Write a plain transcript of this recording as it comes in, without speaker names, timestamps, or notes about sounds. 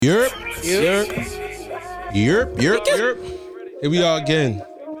Yerp. Here we are again.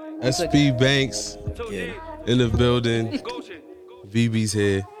 SP Banks in the building. BiBi's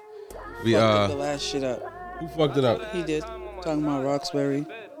here. We the last shit up. Who fucked it up? He did. Talking about Roxbury.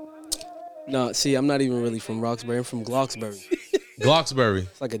 No, see, I'm not even really from Roxbury. I'm from Glocksbury. Glocksbury.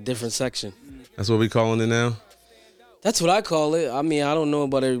 It's like a different section. That's what we calling it now? That's what I call it. I mean, I don't know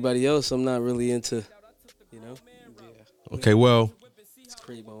about everybody else. I'm not really into, Yeah. Okay, well,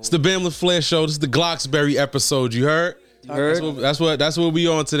 It's the Bamla Flair Show. This is the Glocksbury episode. You heard? You heard? That's what we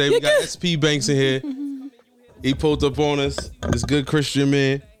on today. We got SP Banks in here. He pulled up on us. This good Christian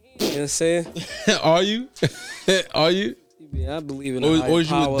man. You know what I'm saying? Are you? Are you? Yeah, I believe in a higher or is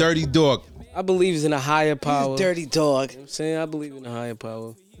you power. a dirty dog? I believe in a higher power. He's a dirty dog. You know what I'm saying? I believe in a higher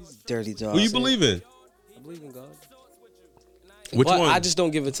power. He's a dirty dog. Who you believe in? I believe in God. Which But one? I just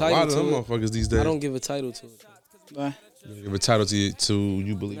don't give a A title lot of them to it. motherfuckers these days. I don't give a title to it. Why? You don't give a title to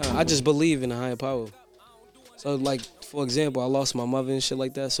you believe. Nah, I just believe in a higher power. So, like, for example, I lost my mother and shit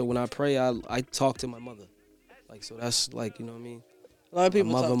like that. So when I pray, I talk to my mother. Like, so that's like, you know what I mean? A lot of people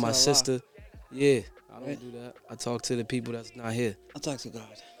My mother, talk to my Allah. sister. Yeah, I don't Right. do that. I talk to the people that's not here. I talk to God.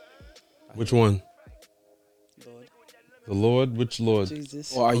 Which one? Lord. The Lord? Which Lord?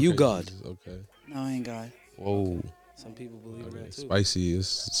 Jesus. Or are you Okay, God? Jesus, okay. No, I ain't God. Whoa. Some people believe in that too. Spicy.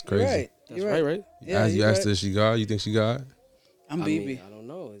 It's You're crazy. right. That's You're right, right? Yeah, you you're asked right. her, she God? You think she God? I'm I BB. mean, I don't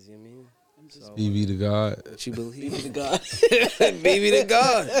know. Is you mean? So, BB to God. what you believe in God? Baby to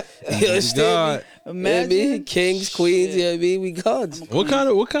God. You BB to understand God. me? Yeah, me? Imagine. Kings, queens, yeah, me, we gods.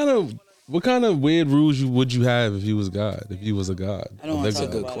 What kind of weird rules would you have if you was God? If you was a God? I don't A want to living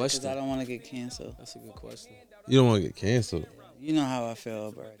talk good God? about it question. because I don't want to get canceled. That's a good question. You don't want to get canceled. You know how I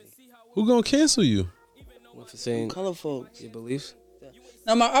feel already. Who gonna cancel you? What for saying Color folks. your beliefs?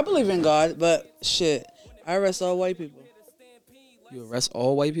 No, I believe in God, but shit, I arrest all white people. You arrest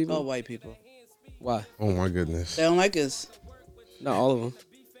all white people? All white people. Why? Oh my goodness. They don't like us. Not all of them.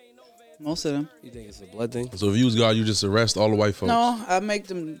 Most of them. You think it's a blood thing? So if you was God, you just arrest all the white folks. No, I make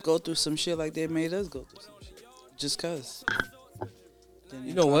them go through some shit like they made us go through some shit. Just cause. Then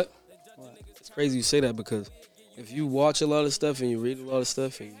You know what? What? It's crazy you say that because if you watch a lot of stuff and you read a lot of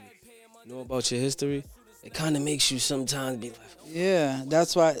stuff and you know about your history, it kind of makes you sometimes be like. Yeah,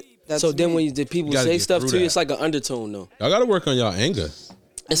 that's why. That's So then me. when the people You gotta say get stuff through to you, that. it's like an undertone though. Y'all gotta work on y'all anger.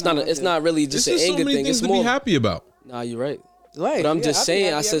 It's know, not. It's not really just There's an just so anger many thing. things It's to more. be happy about. Nah, you're right. Like, But I'm yeah, just I'd be saying.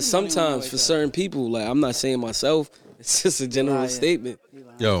 happy I said every morning when I sometimes wake for up. certain people, like I'm not saying myself. It's just a general lying. statement. You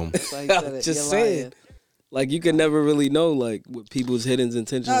lying. Yo, That's why he said it. Just You're saying. lying. Like you can never really know like what people's hidden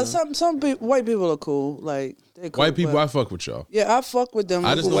intentions. Nah, are. some white people are cool. Like they cool. white people, but- I fuck with y'all. yeah, I fuck with them.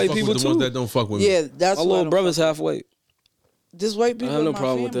 I just don't white fuck people with the ones too. that don't fuck with me. Yeah, that's My why I little don't brother's fuck half white. with- This white people. I have no in my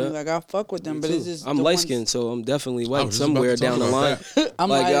problem with family. that. Like I fuck with them, Me but too. it's just I'm the light ones- skinned, so I'm definitely I white was just about somewhere to talk down the about line. that. I'm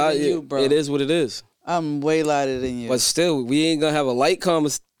like lighter than you, bro. It is what it is. I'm way lighter than you. But still, we ain't gonna have a light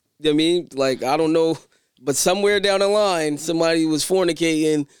conversation. I mean, like I don't know, but somewhere down the line, somebody was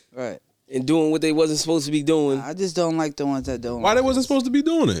fornicating right. and doing what they wasn't supposed to be doing. I just don't like the ones that don't. Why like they wasn't us. supposed to be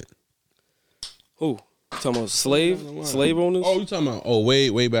doing it? Who? Talking about slave owners? Oh, you talking about? Oh,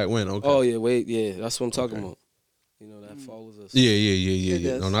 way back when? Okay. Oh yeah, wait, yeah, that's what I'm talking about. You know that follows us. Yeah. It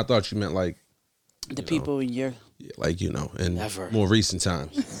does. No, and I thought you meant like, The people in your. yeah, like in Never. more recent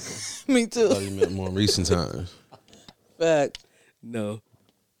times. Me I thought too. you meant more recent times. Fact. No,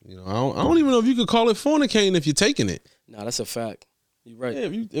 I don't even know if you could call it fornicating if you're taking it. nah, that's a fact. You're right. Yeah,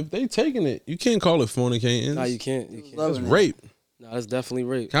 if they taking it, you can't call it fornicating. Nah, you can't. You can't. That's Loving it. rape. Nah, that's definitely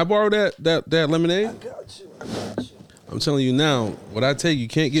rape. Can I borrow that lemonade? Got you. I'm telling you now, what I take you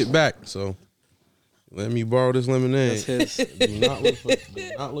can't get back. So let me borrow this lemonade. That's his. do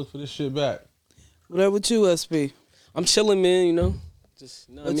not look for this shit back. What up with you, SP? I'm chilling, man. You know, just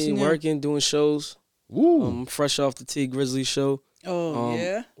you know what I What's mean, new? working, doing shows. Woo! Fresh off the T Grizzly show. Oh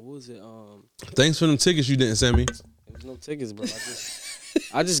yeah. What was it? Thanks for them tickets you didn't send me. There was no tickets, bro.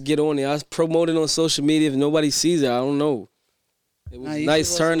 I just get on there. I promote it on social media. If nobody sees it, I don't know. It was Nah, a you nice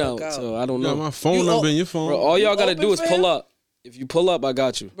supposed to turnout, look out. so I don't You got know. my phone You number o- in your phone. Bro, all y'all gotta open do is for pull him? up. If you pull up, I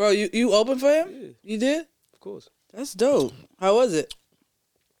got you. Bro, you open for him? Yeah. You did? Of course. That's dope. How was it?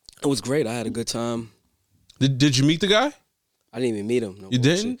 It was great. I had a good time. Did you meet the guy? I didn't even meet him. No You bullshit.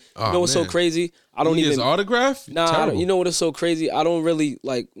 didn't? You Oh, know what's so man. crazy? I don't You need even his autograph? Nah, Terrible. you know what is so crazy? I don't really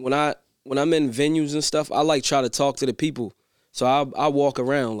like when I'm in venues and stuff. I like try to talk to the people, so I walk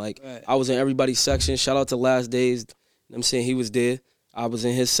around like Right. I was in everybody's section. Shout out to Last Days. You know what I'm saying he was there. I was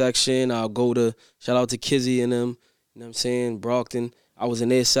in his section. I'll go to shout out to Kizzy and them. You know what I'm saying Brockton. I was in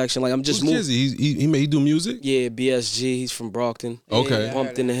their section. Like I'm just Who's moving. Kizzy? He do music? Yeah, BSG. He's from Brockton. Okay. Yeah,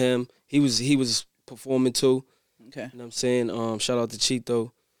 Bumped into him. He was performing too. Okay. You know what I'm saying? Shout out to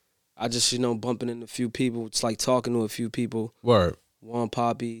Cheeto. I just, bumping into a few people. It's like talking to a few people. Word. One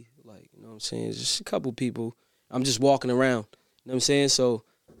Poppy, like, you know what I'm saying? Just a couple people. I'm just walking around. You know what I'm saying? So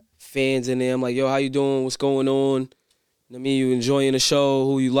fans in there, I'm like, yo, how you doing? What's going on? I mean, you enjoying the show,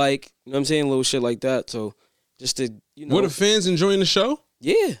 who you like. You know what I'm saying? Little shit like that. So just to, Were the fans enjoying the show?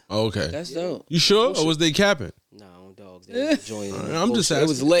 Yeah. Oh, okay. That's dope. You sure? Or was they capping? No, dogs. They was enjoying it. I'm just asking. It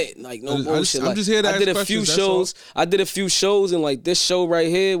was lit. Like, no bullshit. I'm just here to ask I did a questions, few that's shows. I did a few shows, and, like, this show right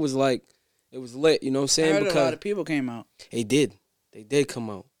here was, like, it was lit. You know what I'm saying? I heard because a lot of people came out. They did. They did come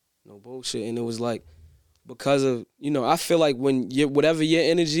out. No bullshit. And it was, like, because of, I feel like when whatever your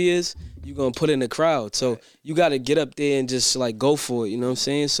energy is, you're going to put in the crowd. So you got to get up there and just, like, go for it. You know what I'm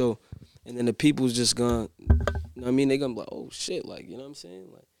saying? So, and then the people's just going to, you know what I mean? They're going to be like, oh, shit. Like, you know what I'm saying?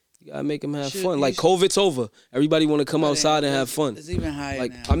 Like, you got to make them have fun. Like, COVID's over. Everybody want to come outside and have fun. It's even higher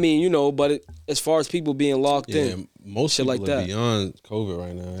like, now. I mean, but as far as people being locked in. Most shit people like are that. beyond COVID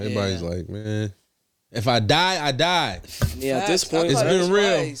right now. Everybody's like, man, if I die, I die. Yeah, at this point, it's been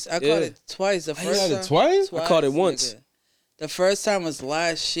real. I caught it twice. The first had it time, twice? I caught it once. Nigga. The first time was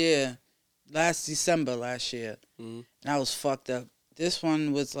last December last year. Mhm. And I was fucked up. This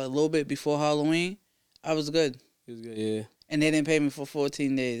one was a little bit before Halloween. I was good. It was good, yeah. And they didn't pay me for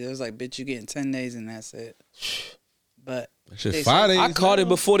 14 days. It was like, bitch, you getting 10 days and that's it. But That shit they 5 days. I caught it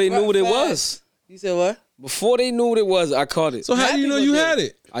before they knew what it was. You said what? Before they knew what it was, I caught it. So how do you know you had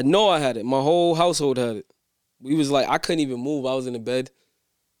it? I know I had it. My whole household had it. We was like, I couldn't even move. I was in the bed.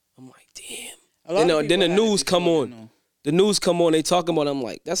 I'm like, damn. Then the news come on. The news come on. They talking about it. I'm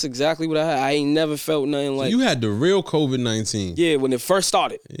like, that's exactly what I had. I ain't never felt nothing like. You had the real COVID-19. Yeah, when it first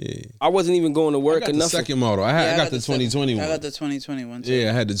started. Yeah. I wasn't even going to I work got or the nothing. second model. I got the 2020 one. I got the 2020 one too.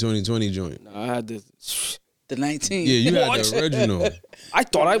 Yeah, I had the 2020 joint. I had the 19. Yeah, you had What? the original. I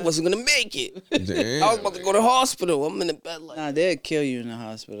thought I wasn't gonna make it. Damn. I was about to go to the hospital. I'm in the bed like. Nah, they'd kill you in the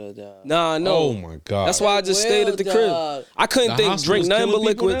hospital, dog. Nah, no. Oh my God. That's why I just stayed at the dog. crib. I couldn't The drink hospitals nothing but killing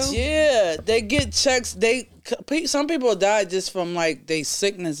people liquids. now? Yeah, they get checks. Some people die just from like they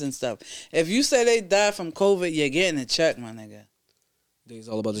sickness and stuff. If you say they die from COVID, you're getting a check, my nigga. It's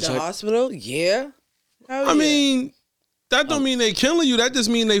all about the The check. hospital, yeah. Hell I yeah. mean, that don't mean they killing you. That just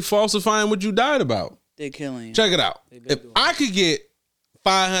mean they falsifying what you died about. They killing you. Check it out. If I could get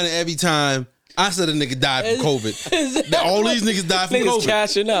 500 every time I said a nigga died from COVID, all these niggas died from Niggas COVID.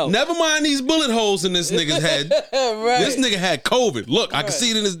 cashing out. Never mind these bullet holes in this nigga's head. Right. This nigga had COVID. Look, I can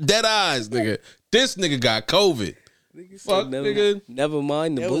see it in his dead eyes, nigga. This nigga got COVID. Fuck, nigga. Never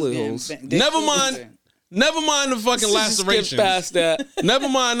mind the They was bullet getting holes. bang- they Never was mind. getting- Never mind the fucking Skip lacerations. past that. Never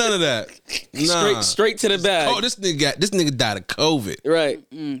mind none of that. Nah. Straight to the bag. Oh, this nigga died of COVID. Right.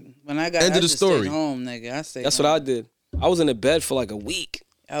 When I got End of I the just story. stayed home, nigga. I stayed That's home. what I did. I was in the bed for like a week.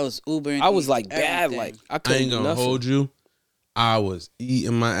 I was Ubering. I was like bad. everything. Like I I couldn't ain't do gonna nothing. hold you. I was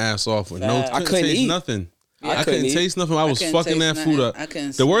eating my ass off with no. Facts. I couldn't taste eat. nothing. Yeah, I couldn't eat. taste nothing. I was couldn't fucking that taste food nothing. up. I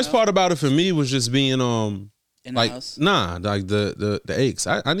couldn't The worst smell. part about it for me was just being in the like house. like the aches.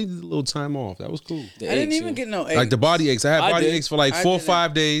 I needed a little time off. That was cool. The I didn't aches, even yeah. get no eggs. Like the body aches. I had I body did. aches for like I 4 or didn't.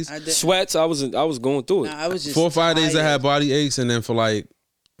 5 days. I did. Sweats. I was going through it. Nah, I was just 4 or 5 days I tired. had body aches, and then for like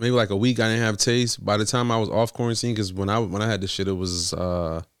maybe like a week I didn't have taste. By the time I was off quarantine, because when I had this shit, it was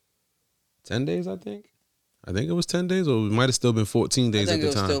 10 days. I think it was 10 days, or it might have still been 14 I days think at it the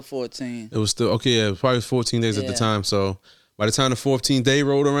was time. still 14. It was still okay. Yeah, it probably was 14 days at the Yeah. time. So by the time the 14th day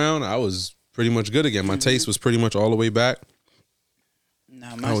rolled around, I was pretty much good again. My taste was pretty much all the way back.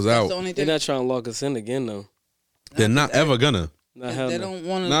 Nah, I was that's out. The only They're thing. not trying to lock us in again though. They're not ever gonna. Not hell They no. don't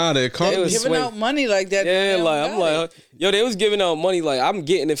want to. Nah, they're They coming. was- giving swing. out money like that. Yeah, they don't like I'm got like, it. yo, they was giving out money. Like I'm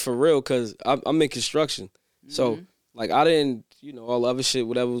getting it for real because I'm in construction. So Mm-hmm. like I didn't, all the other shit,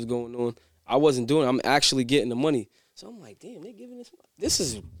 whatever was going on, I wasn't doing it. I'm actually getting the money. So I'm like, damn, they giving this money. This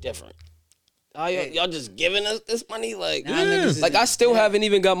is different. Y'all just giving us this money? Like, Nah, niggas is- like I still haven't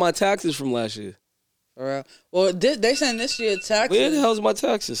even got my taxes from last year. For real. Well, they saying this year taxes. Where the hell's my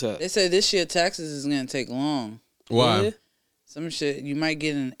taxes at? They said this year taxes is gonna take long. Why? Yeah. Some shit you might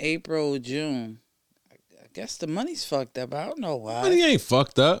get in April, June. I guess the money's fucked up. I don't know why. Money ain't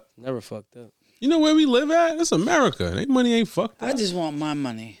fucked up. Never fucked up. You know where we live at? It's America. They money ain't fucked up. I just want my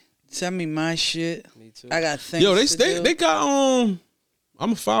money. Send me my shit. Me too. I got things. Yo, to do. they got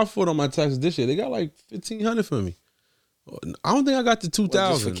I'm a 5 foot on my taxes this year. They got like 1,500 for me. I don't think I got the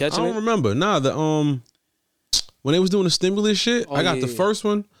 2,000. I catching don't it? remember. Nah, the when they was doing the stimulus shit, Oh, I got the yeah. first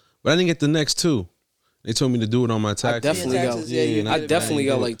one, but I didn't get the next 2. They told me to do it on my taxes. I definitely Yeah, got. taxes, yeah, you and get I it definitely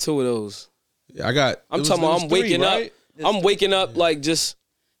back. got like 2 of those. Yeah, I got. I'm it was- talking it about was I'm 3, waking right? up. I'm waking up like just.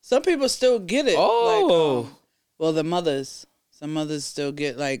 Some people still get it. Oh. Like, well, the mothers. Some mothers still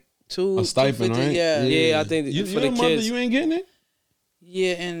get like two A stipend, 250, right? Yeah. Yeah, I think You, for you're the a mother, kids. you ain't getting it.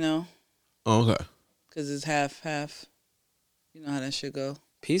 Yeah and no. Oh, okay. Because it's half. You know how that shit go.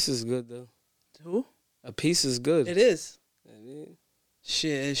 Peace is good though. Who? A piece is good. It is. It is.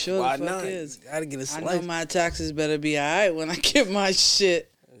 Shit, it sure Why the fuck not? is. Gotta get a I slice. know my taxes better be alright when I get my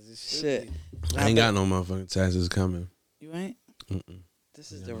shit. Shit. I ain't got no motherfucking taxes coming. You ain't? Mm-mm.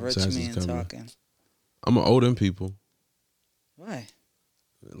 This is Yeah, the no rich taxes man coming. talking. I'm gonna owe them people. Why?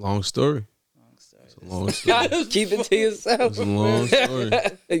 Long story. Long story. It's a long story. Keep it to yourself. It's a long story.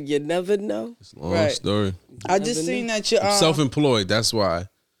 You never know. It's a long Right. story. I just seen that you're I'm self-employed. That's why.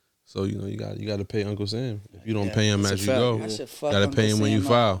 So you got to pay Uncle Sam. If you don't Yeah, pay him that's as a you fact, go, yeah. I should fuck gotta Uncle pay him when you Sam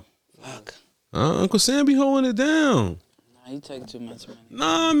file. up. Fuck. Uncle Sam be holding it down. Nah, you take too much money.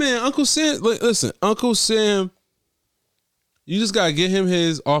 Nah, man. Uncle Sam. Listen, Uncle Sam. You just gotta get him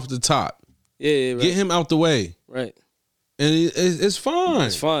his off the top. Yeah, right. Get him out the way, Right. and it's fine.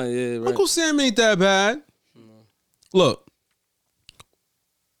 It's fine. Yeah, right. Uncle Sam ain't that bad. Look,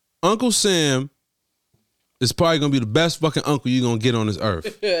 Uncle Sam is probably gonna be the best fucking uncle you gonna get on this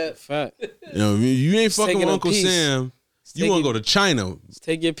earth. Fact. You know what I mean? You ain't fucking taking with a Uncle piece. Sam. You taking- wanna go to China.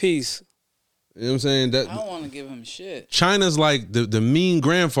 Take your piece. You know what I'm saying? I That don't want to give him shit. China's like the mean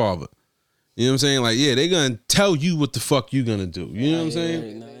grandfather. You know what I'm saying? Like, yeah, they gonna tell you what the fuck you gonna do. You know what I'm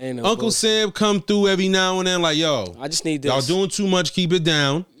saying? Nah, ain't no Uncle bullshit. Sam come through every now and then, like, yo, I just need this. y'all doing too much, keep it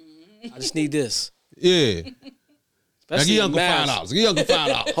down. I just need this. Yeah. Now Especially give Uncle Mass. $5. Give Uncle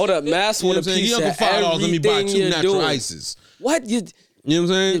 $5. Hold up, Mass You know with what a I'm saying? piece Give of Uncle $5. Let me buy everything 2 you're natural doing. ices. What you You know what I'm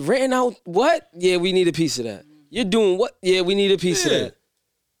saying? renting out? What? Yeah, we need a piece of that. You're doing what? Yeah, we need a piece of Yeah. that.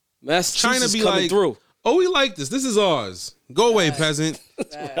 Massachusetts China be coming like, through. oh, we like this. This is ours. Go away, peasant.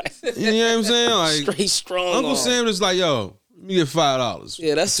 Facts. You know what I'm saying? Like, Straight strong. Uncle arm. Sam is like, yo, let me get $5.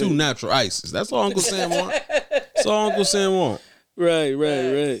 Yeah, that's for 2 it. natural ices. That's all Uncle Sam want. That's all Uncle Sam want.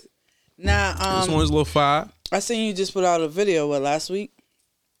 Right. Now, This one's a little 5. I seen you just put out a video, last week?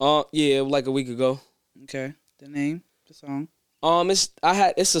 Yeah, like a week ago. Okay. The name, the song.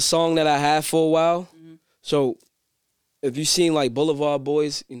 It's a song that I had for a while. So if you seen like Boulevard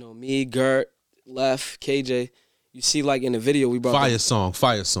Boys, you know, me, Gert, Left, KJ, you see like in the video we brought Fire song.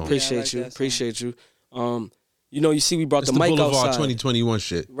 Appreciate Yeah, I like you. that song. Appreciate you. You know, you see we brought It's the the mic Boulevard outside. 2021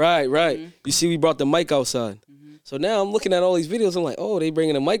 shit. Right. You see we brought the mic outside. So now I'm looking at all these videos. I'm like, oh, they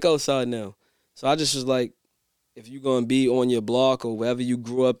bringing the mic outside now. So I just was like, if you gonna be on your block or wherever you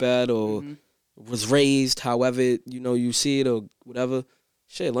grew up at or was raised, however you see it or whatever,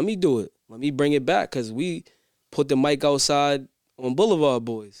 shit, let me do it. Let me bring it back because we put the mic outside on Boulevard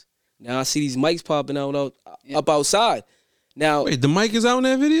Boys. Now I see these mics popping out up outside. Now, Wait, the mic is out in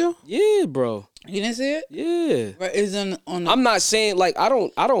that video? yeah, bro, You didn't see it? yeah. Right, it's on the, I'm not saying like I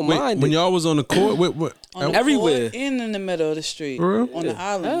don't Wait, mind when it. y'all was on the court, on the everywhere. court and in the middle of the street. For real? On the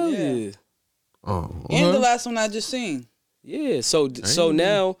island. Hell yeah. yeah. Oh, And the okay. last one I just seen. Yeah, so even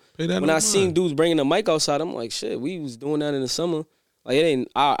now pay that when no I seen mind. dudes bringing the mic outside, I'm like, shit, we was doing that in the summer. Like it ain't.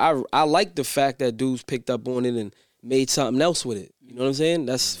 I like the fact that dudes picked up on it and made something else with it. You know what I'm saying?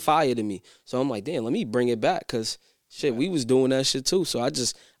 That's fire to me. So I'm like, damn, let me bring it back because shit, we was doing that shit too. So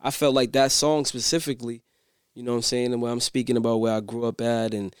I felt like that song specifically, you know what I'm saying, and where I'm speaking about where I grew up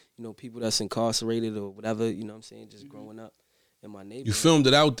at and you know people that's incarcerated or whatever. You know what I'm saying, just growing up in my neighborhood. You filmed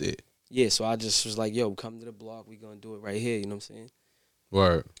it out there. Yeah, so I just was like, yo, come to the block. We gonna do it right here. You know what I'm saying?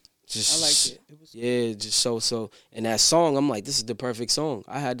 Word. Just I liked it. It was yeah, just so. And that song, I'm like, this is the perfect song.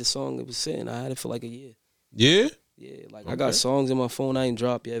 I had the song. It was sitting. I had it for like a year. Yeah? Yeah, like I Okay. got songs in my phone. I ain't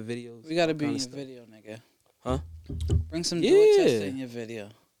dropped yet. Videos. We gotta all be in kinda your stuff. video, nigga. Huh? Bring some Yeah. Dorchester in your video.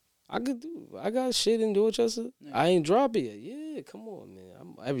 I got shit in Dorchester. Yeah. I ain't dropped it yet. Yeah, come on, man.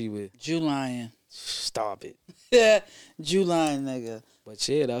 I'm everywhere. Julian. Stop it. Yeah. Julian, nigga. But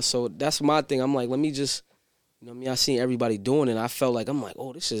yeah, that's my thing. I'm like, let me just, you know what I mean? I seen everybody doing it. And I felt like, I'm like,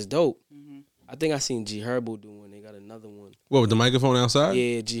 oh, this is dope. I think I seen G Herbo do one. They got another one. What, with the microphone outside?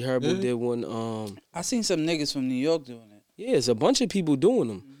 Yeah, G Herbo Yeah. did one. I seen some niggas from New York doing it. Yeah, it's a bunch of people doing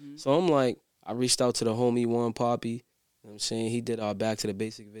them. So I'm like, I reached out to the homie One Poppy. You know what I'm saying? He did our Back to the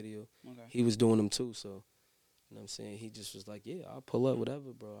Basic video. Okay. He was doing them too. So, you know what I'm saying? He just was like, yeah, I'll pull up,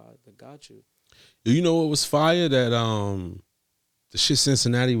 whatever, bro. I got you. You know what was fire? That the shit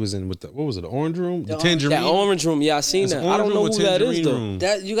Cincinnati was in with the, what was it, the orange room? The The tangerine? That Orange Room, yeah, I seen It's that. I orange don't room know or who that is, tangerine though. room?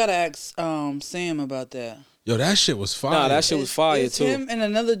 That you gotta ask Sam about that. Yo, that shit was fire. Nah, that shit was fire, It's too. him and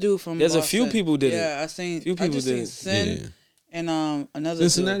another dude from There's a Boston. few people did it. Yeah, I seen. Few I people just did seen it. Sin Yeah. and another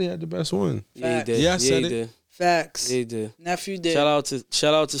Cincinnati dude. had the best one. Yeah, he Facts. did. Yeah, I said he it. did. Facts. Yeah, he did. Nephew did.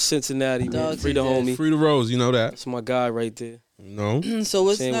 Shout out to Cincinnati, man. Dogs, Free he the did. homie. Free the Rose, you know that. That's my guy right there. No. So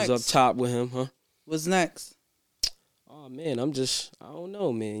what's Sam next? was up top with him, huh? What's next? Oh man, I don't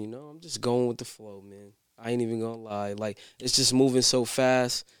know, man. You know, I'm just going with the flow, man. I ain't even gonna lie. Like, it's just moving so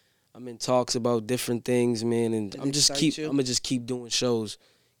fast. I'm in talks about different things, man, and I'm gonna just keep doing shows.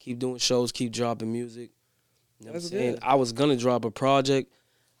 Keep doing shows, keep dropping music. You know what I'm saying? I was gonna drop a project,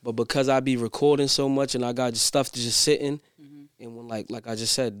 but because I be recording so much and I got stuff just sitting, and when like I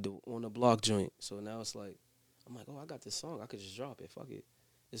just said, on the block joint. So now it's like, I'm like, oh, I got this song. I could just drop it. Fuck it.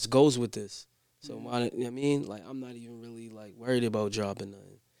 This goes with this. So, you know what I mean? Like, I'm not even really, like, worried about dropping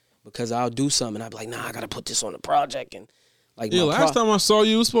nothing. Because I'll do something, and I'll be like, nah, I got to put this on the project. And like, yeah, last time I saw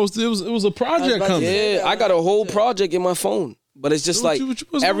you, it was a project coming. Yeah, I got a whole project in my phone. But it's just like,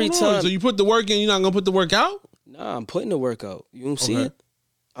 every time. So you put the work in, you're not going to put the work out? Nah, I'm putting the work out. You don't see it?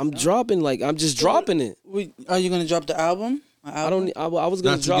 I'm dropping, like, I'm just dropping it. Are you going to drop the album? I was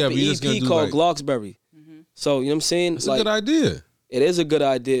going to drop an EP called Glocksberry. So, you know what I'm saying? It's like, a good idea. It is a good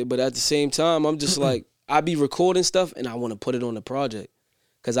idea, but at the same time, I'm just like, I be recording stuff and I want to put it on the project.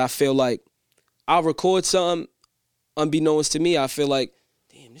 Because I feel like I'll record something unbeknownst to me. I feel like,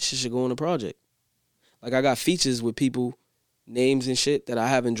 damn, this shit should go on the project. Like, I got features with people, names and shit that I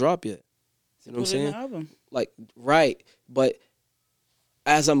haven't dropped yet. You know what I'm saying? Album. Like, right. But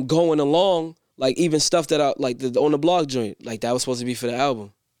as I'm going along, like, even stuff that I, like, on the blog joint, like, that was supposed to be for the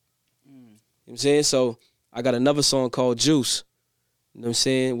album. You know what I'm saying? So I got another song called Juice. You know what I'm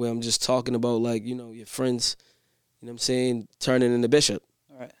saying? Where I'm just talking about, like, you know, your friends, you know what I'm saying, turning into Bishop.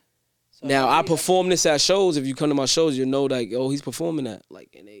 All right. So now, I perform this at shows. If you come to my shows, you'll know, like, oh, he's performing that.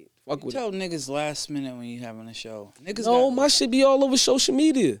 Like, and they fuck with it. Tell niggas last minute when you having a show. Niggas my shit be all over social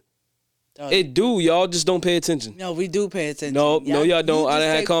media. It do. Y'all just don't pay attention. No, we do pay attention. No, y'all don't. I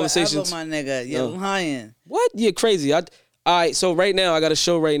done had conversations. Forever, my nigga. You're lying. What? You're crazy. All right, so right now, I got a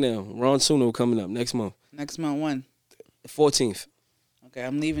show right now. Ron Suno coming up next month. Next month when? 14th. Okay,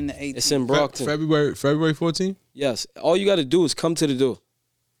 I'm leaving the 18th. It's in Brockton. February 14th? Yes. All you got to do is come to the door.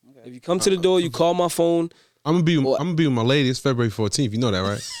 Okay. If you come to the door, you call my phone. I'm gonna be with my lady. It's February 14th. You know that,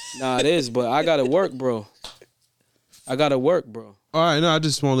 right? Nah, it is, but I gotta work, bro. All right, no, I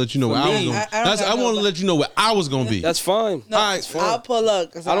just want to let you know where I was going. I want to let you know where I was going to be. That's fine. No, all right, fine. I'll pull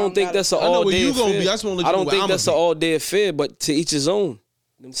up. I don't think that's an all day affair. I don't think that's an all day affair, but to each his own. You know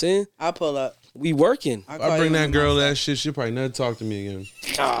what I'm saying? I'll pull up. We working. If I bring that girl that shit, she'll probably never talk to me again.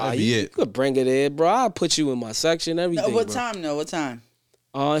 That'd be it. You could bring it in, bro. I'll put you in my section, everything. No, what time? What time?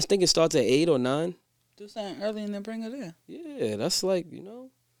 I think it starts at 8 or 9. Do something early and then bring it in. Yeah, that's like, you know.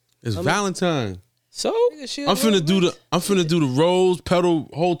 It's Valentine. So I'm finna do the rose petal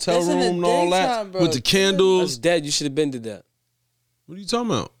hotel room and all that with the candles. That's dead. You should have been to that. What are you talking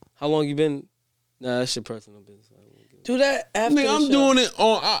about? How long you been? Nah, that's your personal business. Do that after Nigga, I'm doing it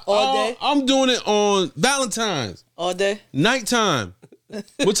on all day. I'm doing it on Valentine's. All day. Nighttime.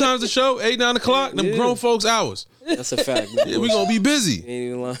 What time's the show? 8, 9 o'clock. Them grown folks hours. That's a fact. Man. Yeah, we gonna be busy. Ain't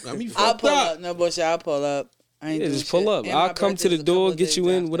even lying. I'll pull up. No bullshit. I'll pull up. Just pull up. I'll come to the door, get you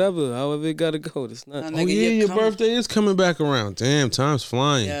in, whatever. However it gotta go. It's not. Oh yeah, your birthday is coming back around. Damn, time's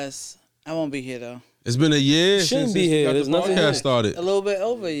flying. Yes, I won't be here though. It's been a year since be here. There's nothing podcast started. A little bit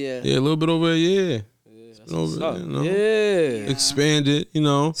over a year. Yeah, a little bit over a year. Yeah. Expanded, you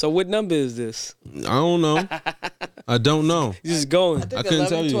know. So what number is this? I don't know. I don't know. You just going. I couldn't 11,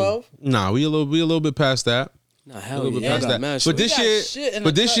 tell you. 12? Nah, we a little bit past that. Nah, hell yeah. Past that.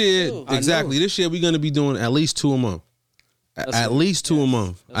 But this year, exactly. This year we're gonna be doing at least 2 a month. At least 2 a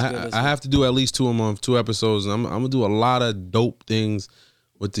month. I have to do at least 2 a month, 2 episodes. And I'm gonna do a lot of dope things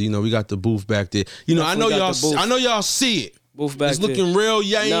with the, you know, we got the booth back there. You know, I know y'all see it. Booth back it's looking real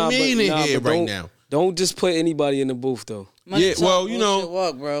mean in here right now. Don't just put anybody in the booth though. Money talk, you know,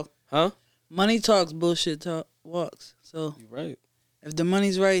 walk, bro. Huh? Money talks, bullshit talk walks. So you're right. If the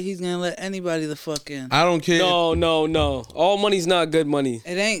money's right, he's gonna let anybody the fuck in. I don't care. No. All money's not good money.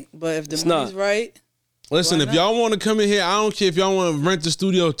 It ain't. But if the money's right, listen. If y'all want to come in here, I don't care if y'all want to rent the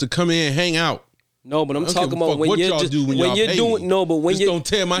studio to come in and hang out. No, but I'm talking about when you're just when you're doing when you don't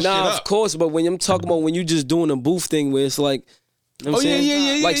tear my shit up. Of course, but when I'm talking about when you just doing a booth thing where it's like, you know what I'm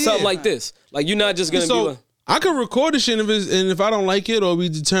saying? Like something like this. Like you're not just gonna be like, I can record the shit and if I don't like it or we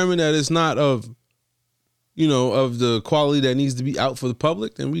determine that it's not of, you know, of the quality that needs to be out for the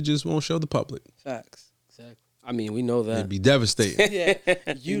public, then we just won't show the public. Facts. Exactly. I mean, we know that. It'd be devastating. Yeah,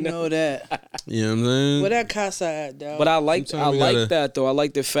 you know that. You know what I'm saying? Where that casa at, dog? But I like that though. I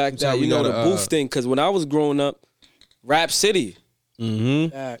like the fact that you know the booth thing. Because when I was growing up, Rap City.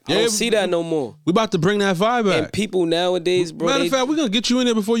 Mm-hmm. I don't see that no more. We about to bring that vibe back. And people nowadays, bro. Matter of fact, we're gonna get you in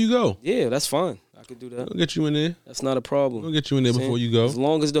there before you go. Yeah, that's fine. I could do that. We'll get you in there. That's not a problem. We'll get you in there before you go. As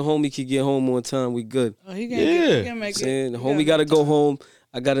long as the homie can get home on time, we good. Oh, he can make it. The homie gotta go home.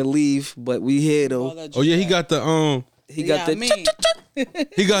 I gotta leave, but we here though. Oh yeah, he got the He got the.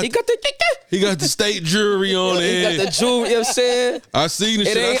 He got the state jury on He it. got the jewelry, you know what I'm saying? I seen the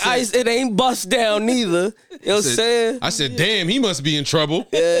It shit. ain't ice, it ain't bust down neither. You know what I'm saying? I said, damn, he must be in trouble.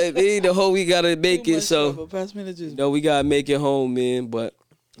 Yeah, man, the whole we gotta make Too it. much So trouble. Pass me the juice. no, we gotta make it home, man. But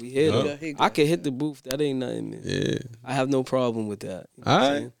we here though. Yeah, he I good. can hit the booth. That ain't nothing, man. Yeah. I have no problem with that. You know All what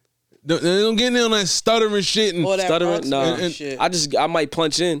I'm right. saying? Don't get in on that stuttering shit. And, All that Stuttering? rock Nah. star shit. I might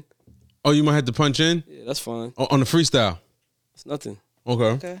punch in. oh, you might have to punch in Yeah, that's fine. on the freestyle. It's nothing. Okay.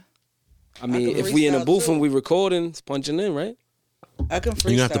 Okay. I mean, can if we in a freestyle, booth too. and we recording, it's punching in, right? I can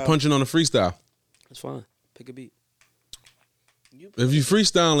freestyle. You have to punch in on the freestyle. That's fine. Pick a beat. If you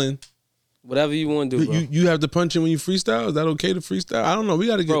freestyling, Whatever you want to do, bro. you have to punch in when you freestyle. Is that okay to freestyle? I don't know. We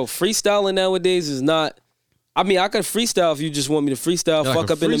got to get Bro, freestyling nowadays is not. I mean, I could freestyle if you just want me to freestyle, like fuck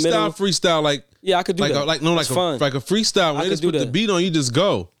a up in the middle. Freestyle, like Yeah, I could do that. like That's fine. a freestyle. When I they could just do put the that. beat on, you just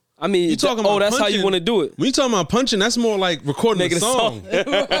go. I mean, You talking about that's how you punching? want to do it. When you talking about punching, that's more like recording Nigga, a the song.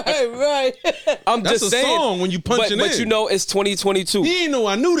 right. I'm That's just a saying. song when you punching but in. you know, it's 2022. He ain't know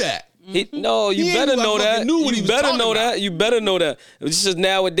I knew that. No, you He ain't better knew I know fucking that. knew what he You was better talking know about. that. You better know that. It's just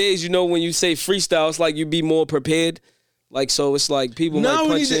nowadays, you know, when you say freestyle, it's like you be more prepared. Like, so it's like people Now might we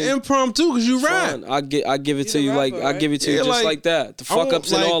need punch to in. impromptu because you rap. Fine. I give it You to the you like rapper, I right? give it to you Yeah, just like that. The I fuck won't,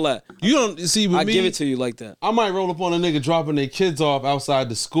 ups and like, all that. You don't see with I me. give it to you like that. I might roll up on a nigga dropping their kids off outside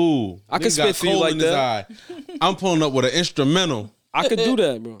the school. I can Nigga spit got for you coal like in his that. eye. I'm pulling up with an instrumental I could do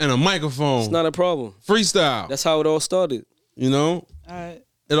that, bro. and a microphone. It's not a problem. Freestyle. That's how it all started. You know? All right.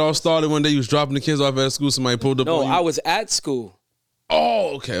 It all started one day you was dropping the kids off at school. Somebody pulled up No, on you. I was at school.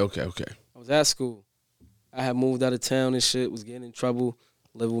 Oh, okay. I was at school. I had moved out of town and shit. Was getting in trouble.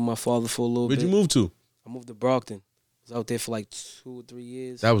 Living with my father for a little Where'd bit. you move to? I moved to Brockton. Was out there for like 2 or 3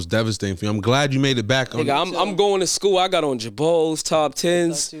 years. That was devastating for you. I'm glad you made it back. On Nigga, I'm going to school. I got on Jabos, top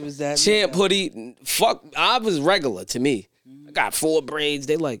tens, Thought you was that champ nigga. hoodie. Fuck, I was regular to me. I got 4 braids.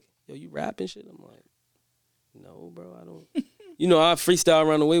 They like, yo, you rapping shit? I'm like, no, bro, I don't. You know, I freestyle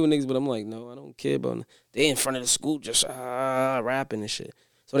around the way with niggas, but I'm like, no, I don't care about it. They in front of the school just rapping and shit.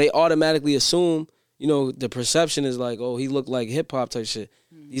 So they automatically assume, you know, the perception is like, oh, he looked like hip hop type shit.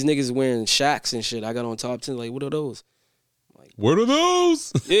 These niggas wearing Shaqs and shit. I got on top 10. Like, what are those? What are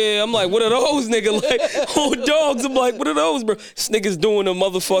those? Yeah, I'm like, what are those, nigga? Like, oh, dogs. I'm like, what are those, bro? This nigga's doing a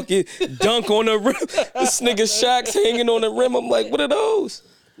motherfucking dunk on the rim. This nigga Shaq's hanging on the rim. I'm like, what are those?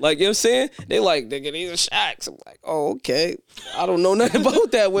 Like, you know what I'm saying? They like, nigga, these are Shaqs. I'm like, oh, okay. I don't know nothing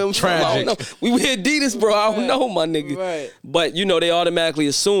about that. Where I'm from. I don't know. We wear Adidas, bro. I don't know, my nigga. Right. But, you know, they automatically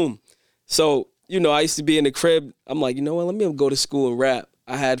assume. So, you know, I used to be in the crib. I'm like, you know what? Let me go to school and rap.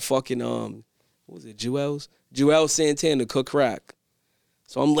 I had fucking, what was it, Joel Santana, Cook Rack.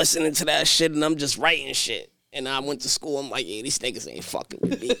 So I'm listening to that shit and I'm just writing shit. And I went to school. I'm like, yeah, these niggas ain't fucking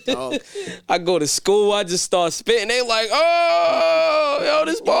with me, dog. I go to school. I just start spitting. They like, oh, yo,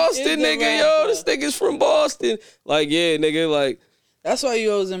 this Boston nigga. Yo, this nigga's from Boston. Like, yeah, nigga, like. That's why you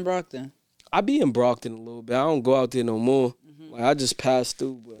was in Brockton. I be in Brockton a little bit. I don't go out there no more. Like, I just pass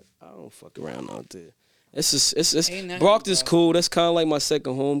through, but I don't fuck around out there. It's just, Ain't nothing Brockton's about cool. That's kind of like my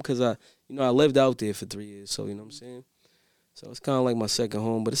second home because I lived out there for 3 years. So, you know what I'm saying? So it's kind of like my second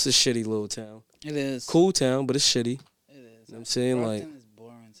home, but it's a shitty little town. It is. Cool town, but it's shitty. It is. You know what I'm saying? Brockton Like, is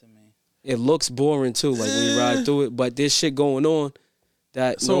boring to me. it looks boring too, like when you ride through it. But there's shit going on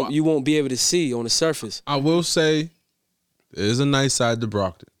that So- you won't be able to see on the surface. I will say, there is a nice side to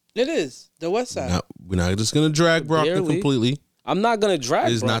Brockton. It is. The west side. We're not just gonna drag Brockton Barely. completely. I'm not gonna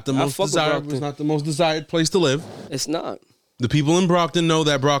drag. It's not the Brockton. I most fuck with desired. Brockton. It's not the most desired place to live. It's not. The people in Brockton know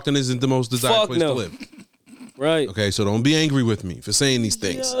that Brockton isn't the most desired Fuck place no. to live. Right. Okay, so don't be angry with me for saying these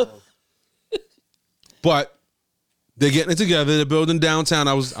things. But they're getting it together. They're building downtown.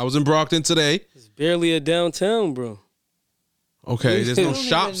 I was in Brockton today. It's barely a downtown, bro. Okay, there's I no don't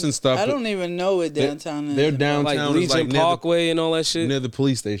shops even- and stuff. I don't even know what downtown is. Their downtown Like is Legion like near Parkway and all that shit. near the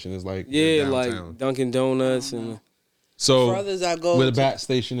police station. Is like Yeah, downtown. like Dunkin' Donuts and So Farthest I go where the to- bat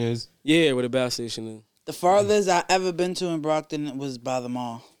station is. yeah, where the gas station is. The farthest I ever been to in Brockton was by the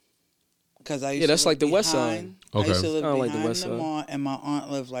mall. Because I used Yeah, to that's live like the west behind- side. I used Okay. to live Kinda like behind the west the side. mall, and my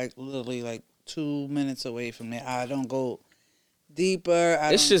aunt lived like literally like 2 minutes away from there. I don't go deeper.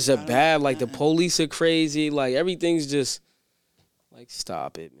 It's just a bad. Like the police are crazy. Like everything's just like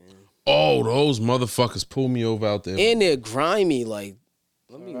stop it, man. Oh, those motherfuckers pull me over out there. And they're grimy. Like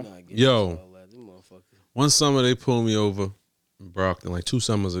let me not get Yo. into all that. Them motherfuckers. One summer they pulled me over in Brockton, like 2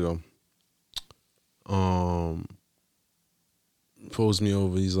 summers ago. Pulls me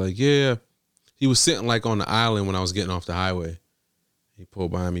over. He's like, yeah. He was sitting like on the island when I was getting off the highway. He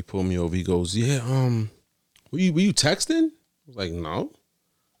pulled behind me, pulled me over. He goes, yeah, were you texting? I was like, no.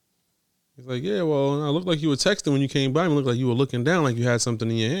 He's like, yeah, well, I looked like you were texting when you came by. It looked like you were looking down like you had something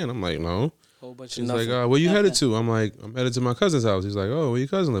in your hand. I'm like, no. Whole bunch He's of like, nothing. where you headed to? I'm like, I'm headed to my cousin's house. He's like, oh, where your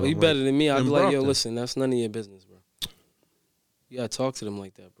cousin live? Well, you I'm better like, than me. I'd in be like, yo, Brockton. listen, that's none of your business, bro. You gotta talk to them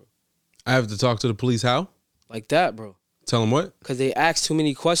like that, bro. I have to talk to the police. How? Like that, bro. Tell them what? Because they ask too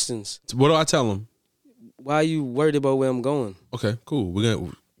many questions. What do I tell them? Why are you worried about where I'm going? Okay, cool. We're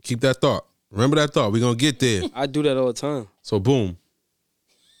gonna keep that thought. Remember that thought. We're gonna get there. I do that all the time. So boom.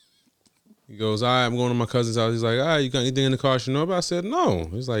 He goes, all right, I'm going to my cousin's house. He's like, all right, you got anything in the car you know about? I said, no.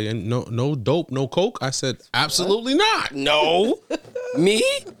 He's like, and no dope, no coke? I said, absolutely not. No. Me?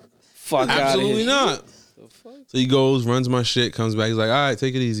 Fuck out of Absolutely here. not. So he goes, runs my shit, comes back. He's like, all right,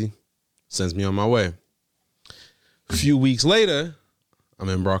 take it easy. Sends me on my way. A few weeks later, I'm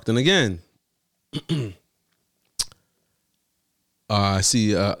in Brockton again. I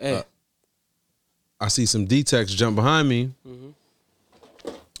see I see some D-Techs jump behind me. Mm-hmm.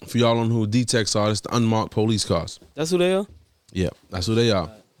 For y'all don't know who D-Techs are, it's the unmarked police cars. That's who they are? Yeah, that's who they are.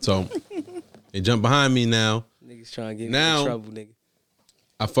 So they jump behind me now. Niggas trying to get Now- me in trouble, nigga.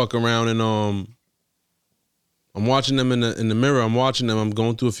 I fuck around and I'm watching them in the mirror. I'm watching them. I'm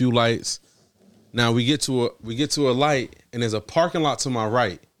going through a few lights. Now we get to a light and there's a parking lot to my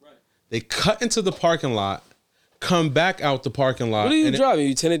right. They cut into the parking lot, come back out the parking lot. What are you and driving?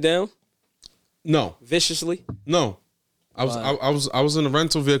 You tin it down No, viciously? no. I was in a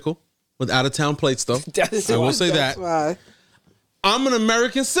rental vehicle with out of town plates though. That's I will why- say That's that. why. I'm an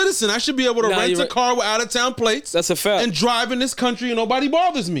American citizen. I should be able to Nah, rent you're a right. car with out of town plates That's a fact. and drive in this country and nobody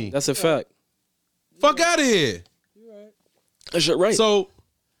bothers me. That's a fact. Fuck out of here. That's right. So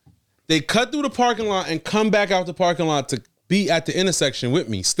they cut through the parking lot and come back out the parking lot to be at the intersection with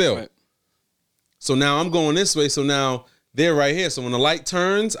me still. Right. So now I'm going this way. So now they're right here. So when the light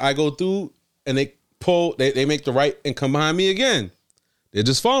turns, I go through and they make the right and come behind me again. They're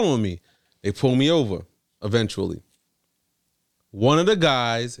just following me. They pull me over eventually. One of the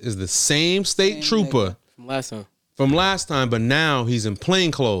guys is the same state trooper From last time. from last time, but now he's in plain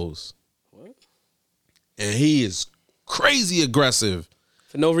clothes. What? And he is crazy aggressive.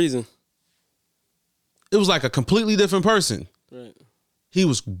 For no reason. It was like a completely different person. Right. He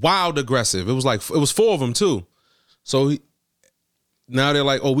was wild aggressive. It was four of them too. So now they're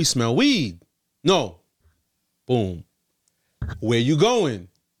like, oh, we smell weed. No. Boom. Where you going?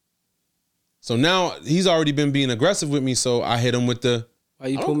 So now he's already been being aggressive with me. So I hit him with the, Why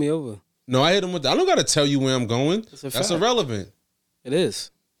you pull me over? no, I hit him with the, I don't got to tell you where I'm going. That's a That's fact. irrelevant. It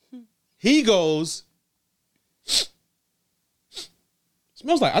is. He goes,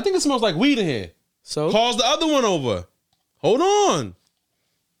 I think it smells like weed in here. So? Calls the other one over. Hold on.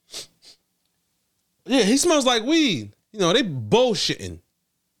 Yeah, he smells like weed. You know, they bullshitting.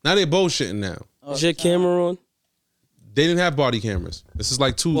 Now they bullshitting now. Is your camera on? They didn't have body cameras. This is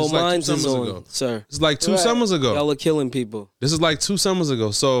like two, Well, this is like two mine's is summers on, ago. sir. This is like two Right. summers ago. Y'all are killing people. This is like 2 summers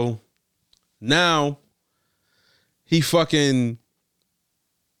ago. So now he fucking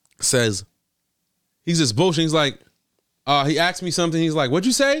says, he's just bullshit. He's like, he asked me something. He's like, what'd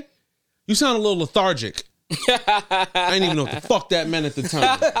you say? You sound a little lethargic. I didn't even know what the fuck that meant at the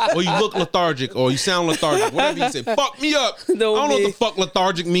time. Or you look lethargic, or you sound lethargic. Whatever he said. Fuck me up. I don't know what the fuck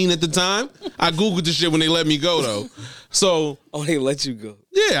lethargic mean at the time. I Googled the shit when they let me go, though. So, Oh, they let you go.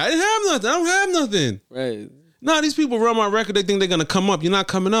 yeah, I didn't have nothing. I don't have nothing. Right. Nah, these people run my record. They think they're going to come up. You're not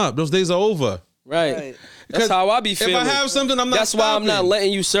coming up. Those days are over. Right. Right. That's how I be If feeling. I have something, I'm not That's stopping. why I'm not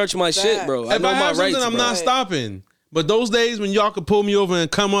letting you search my shit, bro. I If know I my have rights, something, I'm bro. not stopping. But those days when y'all could pull me over and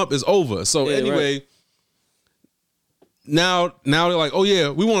come up is over. So Yeah, anyway, right. now they're like, oh yeah,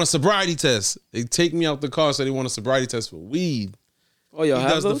 we want a sobriety test. They take me out the car, so they want a sobriety test for weed. Oh, y'all He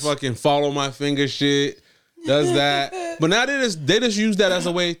have does those? the fucking follow my finger shit. Does that. But now they just use that as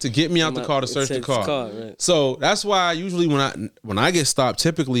a way to get me out the car to search the car. Right. So that's why usually when I get stopped,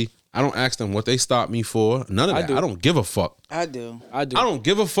 typically I don't ask them what they stopped me for. None of that. do. I don't give a fuck. I do. I do. I don't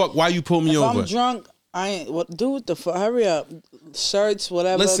give a fuck why you pull me If over. I'm drunk, I ain't. What? Do what the fuck? Hurry up. Shirts,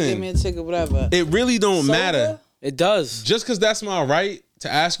 whatever. Listen, Give me a ticket, whatever. It really don't Sober? matter. It does. Just because that's my right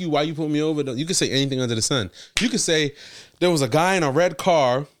to ask you why you put me over, you can say anything under the sun. You can say there was a guy in a red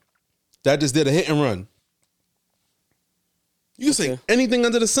car that just did a hit and run. You can say Okay. anything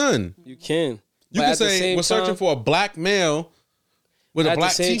under the sun. You can. You But can at the say same we're searching time- for a black male with a at the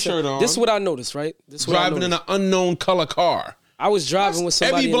black same T-shirt time- on. This is what I noticed, right? This is what I driving in noticed. an unknown color car. I was driving with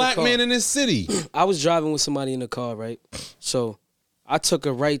somebody Every in black the car. man in this city. I was driving with somebody in the car, right? So I took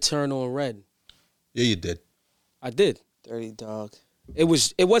a right turn on red. Yeah, you did. I did. Dirty dog. It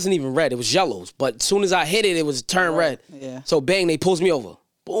wasn't even red. It was yellows. But as soon as I hit it, it was turn red. Yeah. So bang, they pulls me over.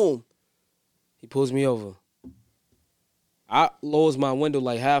 Boom. He pulls me over. I lowers my window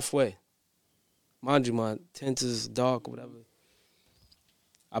like halfway. mind you, my tint is dark or whatever.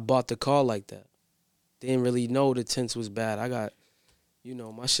 I bought the car like that. Didn't really know the tints was bad. I got,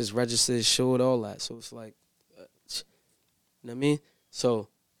 my shit's registered, insured, all that. So it's like, you know what I mean? So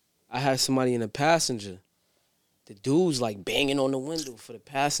I had somebody in the passenger. The dude's like banging on the window for the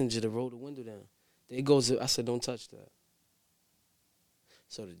passenger to roll the window down. There goes, I said, don't touch that.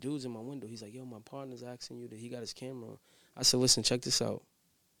 So the dude's in my window. He's like, yo, my partner's asking you that he got his camera on. I said, listen, check this out.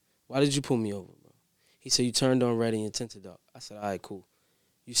 Why did you pull me over, bro? He said, you turned on red and your tinted dark. I said, all right, cool.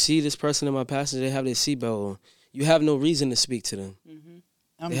 You see this person in my passenger, they have their seatbelt on. You have no reason to speak to them.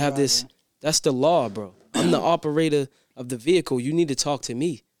 Mm-hmm. They have this, that's the law, bro. I'm the operator of the vehicle. You need to talk to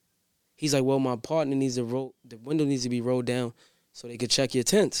me. He's like, well, my partner needs to roll, the window needs to be rolled down so they could check your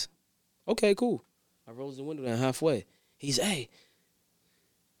tints. Okay, cool. I rolls the window down halfway. He's, hey,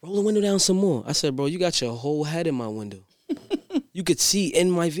 roll the window down some more. I said, bro, you got your whole head in my window. You could see in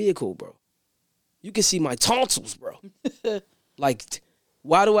my vehicle, bro. You can see my tonsils, bro. Like,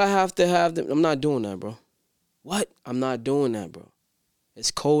 why do I have to have them? I'm not doing that, bro. What? I'm not doing that, bro.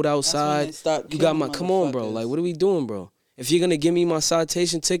 It's cold outside. You got my, come on, bro. Like, what are we doing, bro? If you're going to give me my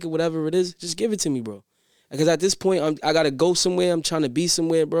citation ticket, whatever it is, just give it to me, bro. Because at this point, I got to go somewhere. I'm trying to be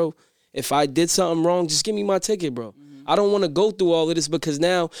somewhere, bro. If I did something wrong, just give me my ticket, bro. I don't want to go through all of this because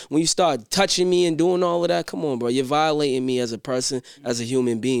now when you start touching me and doing all of that, come on, bro. You're violating me as a person, as a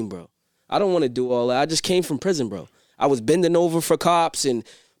human being, bro. I don't want to do all that. I just came from prison, bro. I was bending over for cops and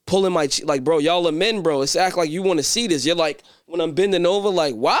pulling my, like, bro, y'all are men, bro. It's act like you want to see this. You're like, when I'm bending over,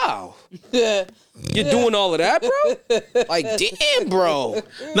 like, wow. You're doing all of that, bro? Like, damn, bro.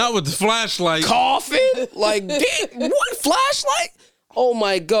 Not with the flashlight. Coughing? Like, damn, what, flashlight? Oh,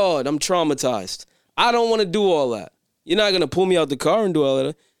 my God, I'm traumatized. I don't want to do all that. You're not going to pull me out the car and do all of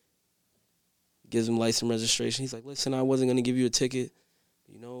that. Gives him license registration. He's like, listen, I wasn't going to give you a ticket.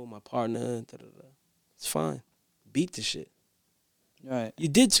 My partner, da-da-da. It's fine. Beat the shit. Right. You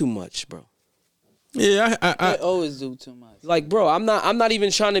did too much, bro. Yeah, I always do too much. Like, bro, I'm not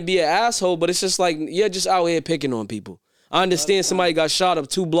even trying to be an asshole, but it's just like, you're just out here picking on people. I understand somebody got shot up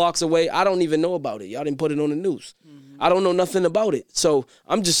 2 blocks away. I don't even know about it. Y'all didn't put it on the news. I don't know nothing about it. So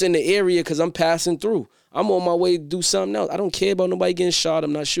I'm just in the area because I'm passing through. I'm on my way to do something else. I don't care about nobody getting shot.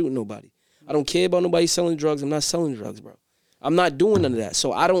 I'm not shooting nobody. I don't care about nobody selling drugs. I'm not selling drugs, bro. I'm not doing none of that.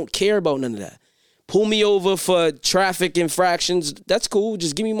 So I don't care about none of that. Pull me over for traffic infractions. That's cool.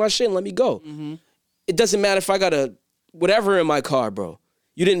 Just give me my shit and let me go. Mm-hmm. It doesn't matter if I got a whatever in my car, bro.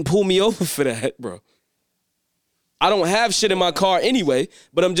 You didn't pull me over for that, bro. I don't have shit in my car anyway,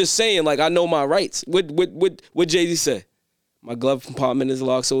 but I'm just saying, like, I know my rights. What Jay-Z say? My glove compartment is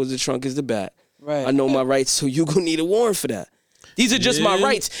locked, so is the trunk is the back. Right. I know my rights, so you gonna need a warrant for that. These are just my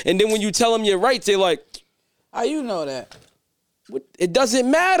rights. And then when you tell them your rights, they're like, how you know that? It doesn't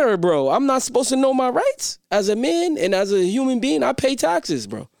matter, bro. I'm not supposed to know my rights as a man and as a human being. I pay taxes,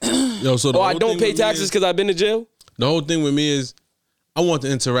 bro. Yo, so I don't pay taxes because I've been to jail. The whole thing with me is, I want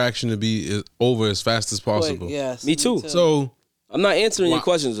the interaction to be over as fast as possible. Wait, yes, me too. So I'm not answering your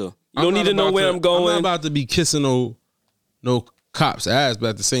questions though. You don't need to know where I'm going. I'm not about to be kissing no cop's ass, but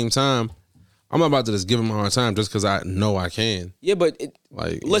at the same time, I'm not about to just give him a hard time just because I know I can. Yeah, but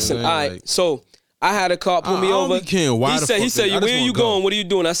listen, all right. Like, so I had a cop pull me over. He said, where are you going? What are you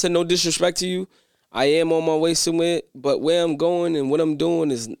doing? I said, no disrespect to you. I am on my way somewhere, but where I'm going and what I'm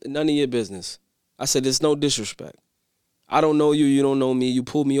doing is none of your business. I said, there's no disrespect. I don't know you. You don't know me. You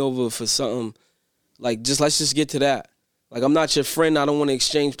pulled me over for something. Like, let's just get to that. Like, I'm not your friend. I don't want to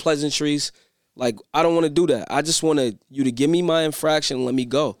exchange pleasantries. Like, I don't want to do that. I just want you to give me my infraction and let me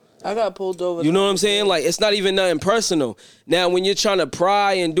go. I got pulled over. You know what I'm saying? Like, it's not even nothing personal. Now, when you're trying to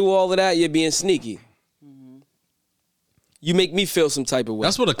pry and do all of that, you're being sneaky. Mm-hmm. You make me feel some type of way.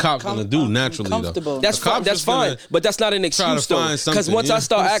 That's what a cop's gonna do naturally, though. That's fine, but that's not an excuse, though. Because once I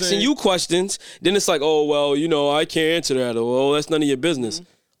start asking you questions, then it's like, oh, well, I can't answer that. Or, oh, that's none of your business.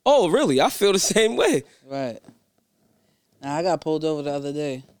 Mm-hmm. Oh, really? I feel the same way. Right. Now, I got pulled over the other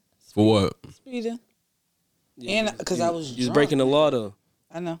day. For what? Speeding. Yeah, and because I was drunk. You was breaking the law, though.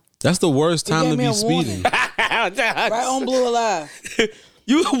 I know. That's the worst time to be speeding. Right on Blue Alive.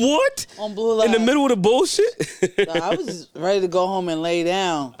 You what? On Blue Alive. In the middle of the bullshit? No, I was ready to go home and lay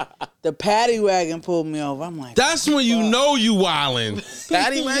down. The paddy wagon pulled me over. I'm like, that's when you know you wildin'.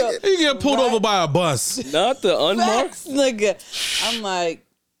 Paddy wagon? You get pulled over by a bus. Not the unmarked? Facts, nigga. I'm like,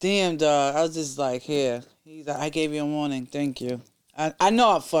 damn, dog. I was just like, here. He's like, I gave you a warning. Thank you. I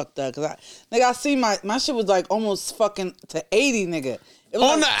know I fucked up. Because I see my shit was like almost fucking to 80, nigga.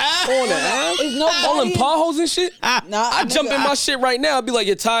 On the ass? On the ass? Is nobody all in potholes and shit? Nah, I jump in my shit right now. I'd be like,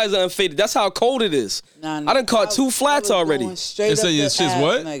 your tires are unfaded. That's how cold it is. Nah, I done caught 2 flats already. Straight up your shit's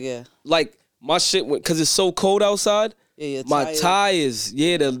what? Nigga. Like, my shit went because it's so cold outside. Yeah, my tires,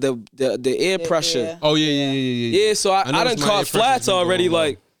 the air pressure. Air. Oh yeah. Yeah, so I done caught flats already.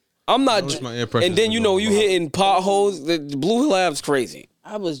 Like I'm not, and then you hitting potholes. The Blue Hill Ave's crazy.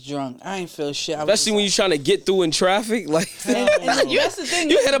 I was drunk. I ain't feel shit. Especially when you're trying to get through in traffic. Like that's the thing.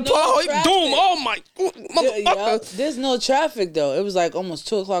 You hit a pothole, doom. Oh my motherfucker. There's no traffic though. It was like almost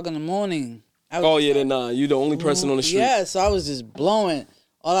 2:00 in the morning. Then you the only person on the street. Yeah, so I was just blowing.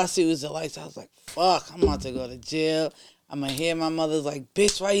 All I see was the lights. I was like, fuck, I'm about to go to jail. I'm going to hear my mother's like,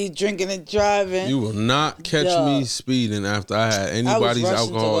 bitch, why you drinking and driving? You will not catch me speeding after I had anybody's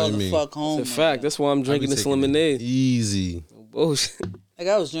alcohol in me. Fuck home, it's a fact. That's why I'm drinking this lemonade. Easy. No bullshit. Like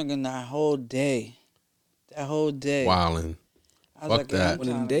I was drinking that whole day. Wildin'. I was fuck that. One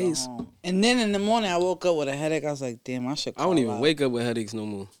of them days. And then in the morning, I woke up with a headache. I was like, damn, I should call I don't even out. wake up with headaches no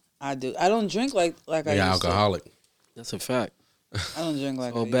more. I do. I don't drink like I used alcoholic. That's a fact. to. I don't drink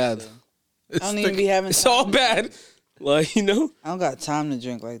like all I bad. used to. I don't even be having time. It's all bad. Like, I don't got time to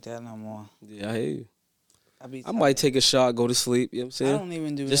drink like that no more. Yeah, I hear you. I might take a shot, go to sleep. You know what I'm saying? I don't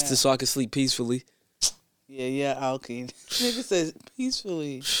even do Just that. so I can sleep peacefully. Yeah, alky. Nigga says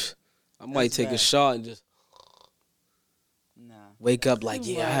peacefully. I might take a shot and just wake up like,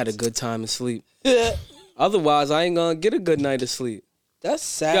 I had a good time and sleep. Otherwise, I ain't gonna get a good night of sleep. That's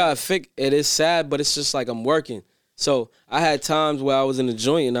sad. It is sad, but it's just like I'm working. So I had times where I was in the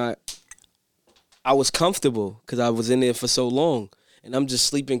joint and I was comfortable because I was in there for so long. And I'm just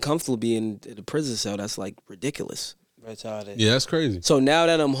sleeping comfortably in the prison cell. That's like ridiculous. Retarded. Yeah, that's crazy. So now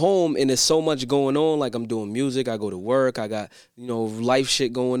that I'm home and there's so much going on, like I'm doing music, I go to work, I got, life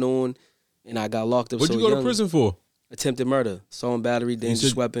shit going on, and I got locked up What'd you go to prison for? Attempted murder, assault, battery,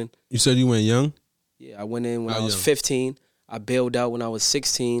 dangerous weapon. You said you went young? Yeah, I went in when I was 15. I bailed out when I was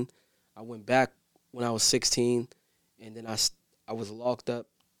 16. I went back when I was 16, and then I was locked up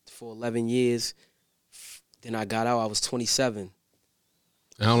for 11 years. Then I got out, I was 27.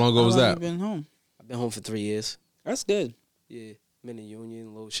 And how long ago was that? You been home? I've been home for 3 years. That's good. Yeah, I'm in the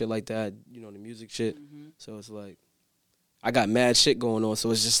union, little shit like that, the music shit. So it's like, I got mad shit going on,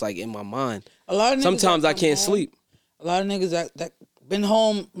 so it's just like in my mind. A lot of niggas sometimes I can't sleep. A lot of niggas that been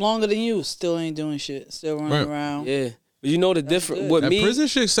home longer than you still ain't doing shit, still running around. Yeah. But you know the difference with that me. Prison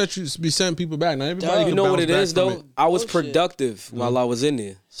shit set you be sending people back. Now everybody, you know what it is though? I was Bullshit. productive while I was in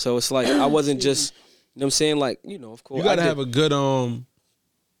there, so it's like I wasn't just. You know what I'm saying? Like, of course. You gotta have a good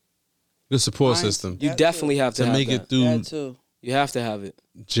good support system. You definitely have to have make that. it through That too. You have to have it.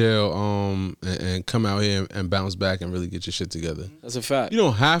 jail and come out here and bounce back and really get your shit together. That's a fact. You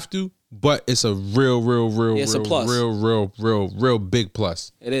don't have to, but it's a real It's a plus. real big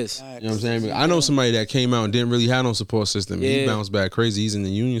plus. It is. You know what I'm saying? I know somebody that came out and didn't really have no support system. He bounced back crazy. He's in the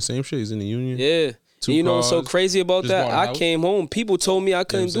union. Same shit. He's in the union. Yeah. And you know what's so crazy about just that? bought a I house. came home. People told me I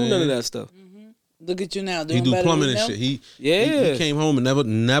couldn't do none of that stuff. Look at you now. He Doing do better plumbing than and them. shit. He Yeah. came home and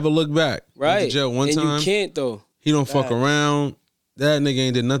never looked back. Right. Went to jail one and time. you can't though. He don't fuck around. That nigga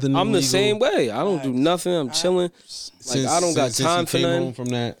ain't did nothing. I'm the illegal same way. I don't do nothing. I'm chilling. Like I don't got time for he came home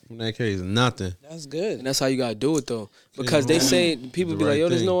nothing. from that case. Nothing. That's good. And that's how you gotta do it though. Because they say people be like, yo,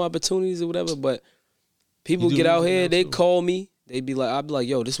 there's no opportunities or whatever. But people get out here, they call me. They be like, I'll be like,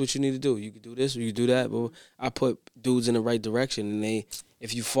 yo, this is what you need to do. You can do this or you can do that. But I put dudes in the right direction, and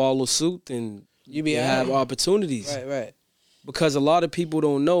if you follow suit, then you have opportunities. Right. Because a lot of people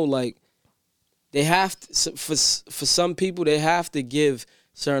don't know, like, they have to, for some people, they have to give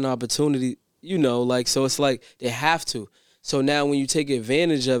certain opportunity, like, so it's like they have to. So now when you take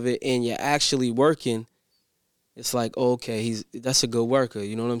advantage of it and you're actually working, it's like, okay, that's a good worker.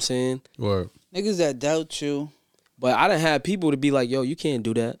 You know what I'm saying? Word. Niggas that doubt you. But I done had people to be like, yo, you can't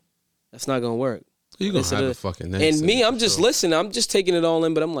do that. That's not going to work. You going to have a fucking name. And me, I'm just listening. I'm just taking it all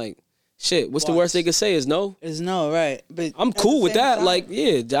in, but I'm like, shit, what's the worst they could say is no? It's no, right. But I'm cool with that. Like,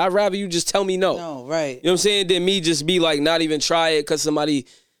 yeah, I'd rather you just tell me no. No, right. You know what I'm saying? Than me just be like, not even try it because somebody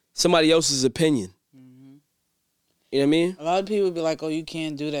else's opinion. Mm-hmm. You know what I mean? A lot of people be like, oh, you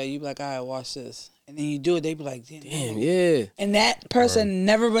can't do that. You be like, all right, watch this. And then you do it, they be like, damn, yeah. And that person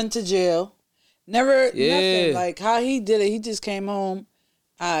never went to jail. Never, nothing. Like, how he did it, he just came home.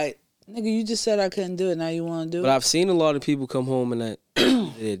 All right, nigga, you just said I couldn't do it. Now you want to do it? But I've seen a lot of people come home and that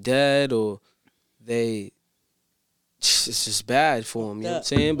they're dead or it's just bad for them. You know what I'm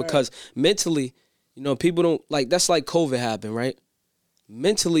saying? Because mentally, people don't, like, that's like COVID happened, right?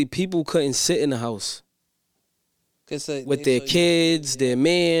 Mentally, people couldn't sit in the house with their kids, their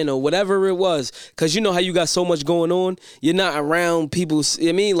man, or whatever it was. Because you know how you got so much going on? You're not around people.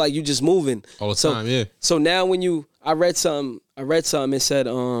 I mean, like, you just moving. All the time, yeah. So now when I read something, it said,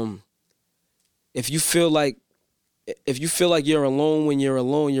 if you feel like you're alone when you're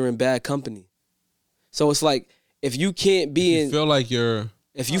alone, you're in bad company. So it's like if you can't be in, feel like you're.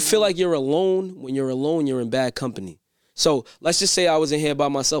 if you feel like you're alone, when you're alone, you're in bad company. So let's just say I was in here by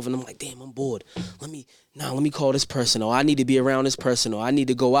myself and I'm like, damn, I'm bored. Let me call this person, or I need to be around this person, or I need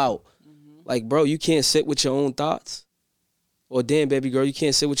to go out. Like, bro, you can't sit with your own thoughts. Or damn, baby girl, you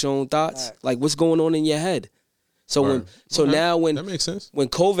can't sit with your own thoughts. Right. Like, what's going on in your head? So now when that makes sense. When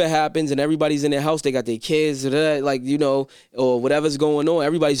COVID happens and everybody's in their house, they got their kids, like, you know, or whatever's going on,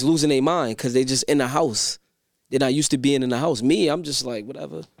 everybody's losing their mind because they just in the house. They're not used to being in the house. Me, I'm just like,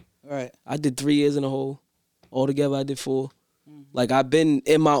 whatever. Right. I did 3 years in a hole. Altogether, I did 4. Like, I've been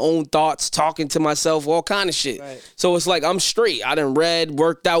in my own thoughts, talking to myself, all kind of shit. Right. So it's like I'm straight. I done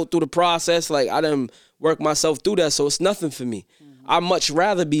worked out through the process. Like, I done worked myself through that, so it's nothing for me. I'd much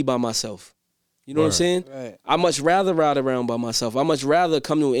rather be by myself. You know what I'm saying? Right. I'd much rather ride around by myself. I'd much rather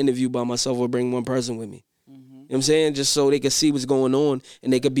come to an interview by myself or bring one person with me. You know what I'm saying? Just so they can see what's going on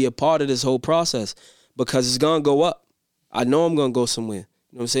and they could be a part of this whole process, because it's going to go up. I know I'm going to go somewhere.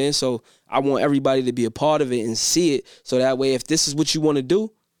 You know what I'm saying? So I want everybody to be a part of it and see it, so that way if this is what you want to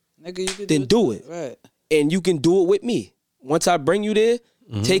do, Nigga, you can then do it. Right. And you can do it with me. Once I bring you there,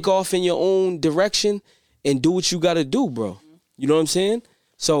 take off in your own direction and do what you got to do, bro. You know what I'm saying?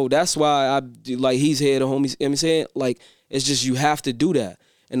 So that's why I like he's here, the homies. You know what I'm saying? Like, it's just you have to do that.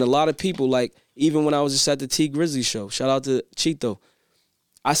 And a lot of people, like, even when I was just at the T Grizzly show, shout out to Cheeto,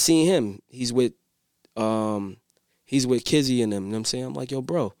 I seen him. He's with Kizzy and them. You know what I'm saying? I'm like, yo,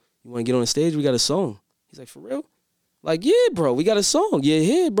 bro, you want to get on the stage? We got a song. He's like, for real? Like, yeah, bro, we got a song. Yeah,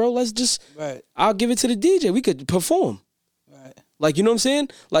 here, bro. Let's just, I'll give it to the DJ. We could perform. Right. Like, you know what I'm saying?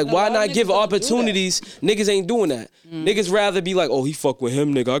 Like, No, why a lot of not give niggas don't do opportunities? Niggas ain't doing that. Niggas rather be like, oh, he fuck with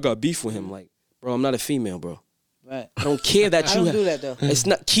him, nigga. I got beef with him. Like, bro, I'm not a female, bro. Right. I don't care that I you don't do that, though. It's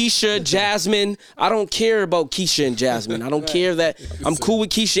not Keisha, Jasmine. I don't care about Keisha and Jasmine. I don't care that I'm cool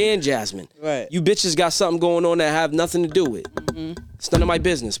with Keisha and Jasmine. Right. You bitches got something going on that have nothing to do with. It's none of my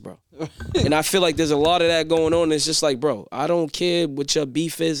business, bro. And I feel like there's a lot of that going on. It's just like, bro, I don't care what your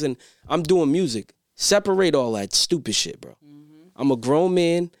beef is, and I'm doing music. Separate all that stupid shit, bro. I'm a grown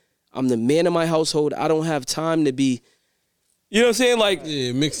man. I'm the man of my household. I don't have time to be, you know what I'm saying? Like,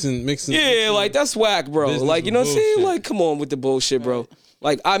 Yeah, mixing. yeah, like, that's whack, bro. business Like, you with know what I'm saying? bullshit. Like, come on with the bullshit, bro.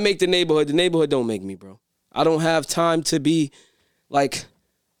 Like, I make the neighborhood. The neighborhood don't make me, bro. I don't have time to be, like,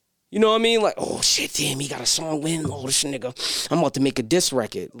 you know what I mean? Like, oh, shit, damn, he got a song with him. Oh, this nigga, I'm about to make a diss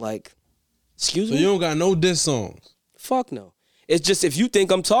record. Like, excuse So me? you don't got no diss songs. Fuck no. It's just, if you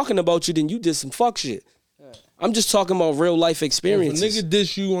think I'm talking about you, then you did some fuck shit. I'm just talking about real life If a experiences. nigga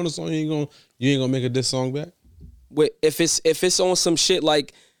diss you on a song, you ain't gonna make a diss song back. If it's on some shit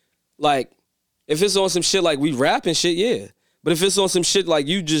like if it's on some shit like we rapping shit, yeah. But if it's on some shit like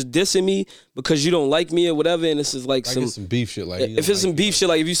you just dissing me because you don't like me or whatever, and this is like I get some beef shit. Like if it's some beef shit,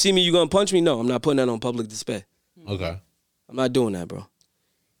 like if you see me, you gonna punch me? No, I'm not putting that on public display. Okay. I'm not doing that, bro.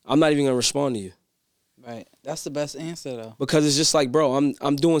 I'm not even gonna respond to you. Right. That's the best answer, though. Because it's just like, bro,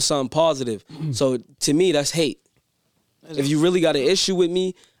 I'm doing something positive. So to me, that's hate. If you really got an issue with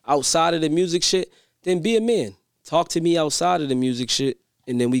me outside of the music shit, then be a man. Talk to me outside of the music shit,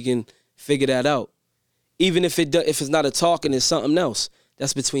 and then we can figure that out. Even if it's not a talk and it's something else,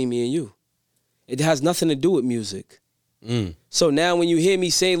 that's between me and you. It has nothing to do with music. So now when you hear me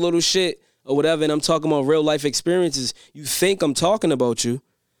say little shit or whatever, and I'm talking about real life experiences, you think I'm talking about you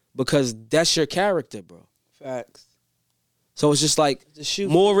because that's your character, bro. Facts. So it's just like, The shoe-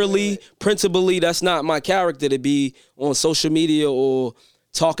 morally, principally, that's not my character to be on social media or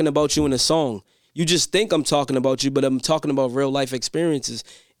talking about you in a song. You just think I'm talking about you, but I'm talking about real life experiences,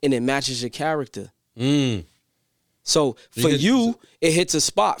 and it matches your character. So for you, it hits a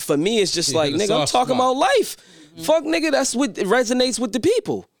spot. For me, it's just like, hit a nigga, I'm soft talking spot. about life. Fuck, nigga, that's what resonates with the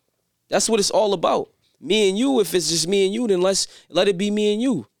people. That's what it's all about. Me and you, if it's just me and you, then let it be me and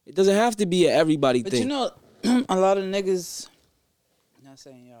you. It doesn't have to be a everybody But thing. you know, a lot of niggas, not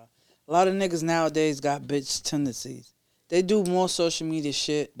saying y'all, a lot of niggas nowadays got bitch tendencies. They do more social media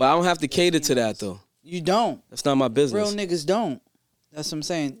shit. But I don't have to cater to that, though. You don't. That's not my business. Real niggas don't. That's what I'm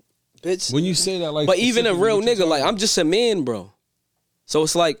saying. Bitch. When you say that, like, But even a specifically real what you nigga, like, talking I'm just a man, bro. So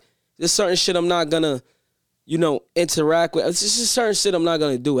it's like, there's certain shit I'm not gonna, interact with. It's just certain shit I'm not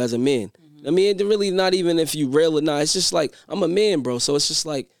gonna do as a man. I mean, it really not even if you real or not. It's just like, I'm a man, bro. So it's just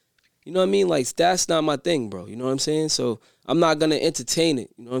like, you know what I mean? Like, that's not my thing, bro. You know what I'm saying? So I'm not gonna entertain it.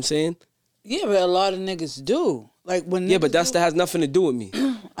 You know what I'm saying? Yeah, but a lot of niggas do. Like when Yeah, but niggas that has nothing to do with me.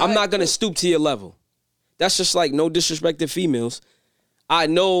 I'm not gonna stoop to your level. That's just like, no disrespect to females. I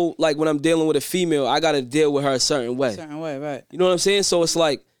know, like, when I'm dealing with a female, I gotta deal with her a certain way. certain way, right? You know what I'm saying? So it's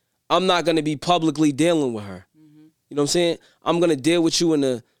like, I'm not gonna be publicly dealing with her. You know what I'm saying? I'm gonna deal with you in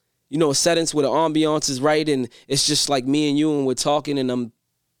a, you know, settings where the ambiance is right and it's just like me and you and we're talking and I'm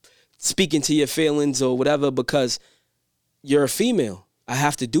speaking to your feelings or whatever because you're a female. I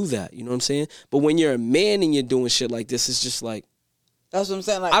have to do that. You know what I'm saying? But when you're a man and you're doing shit like this, it's just like, That's what I'm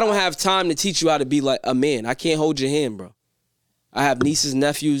saying. Like I don't have time to teach you how to be like a man. I can't hold your hand, bro. I have nieces,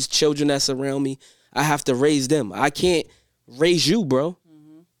 nephews, children that's around me. I have to raise them. I can't raise you, bro.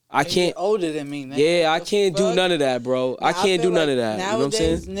 I can't. You're older than me, nigga. Yeah, I What the can't do fuck? none of that, bro. I can't feel do none like of that. You know what I'm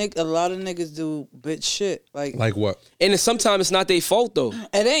saying? Nowadays, a lot of niggas do bitch shit. Like what? And sometimes it's not their fault though.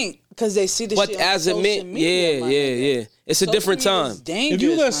 it ain't because they see the But shit on as a social man, media, my nigga. yeah. It's a Social different media time. is dangerous, If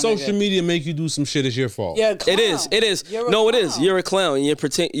you let my social nigga. media make you do some shit, it's your fault. You're a clown. It is. You're a No, it clown. is. You're a clown. And you're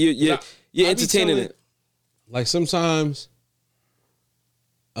I be entertaining telling- it. Like sometimes,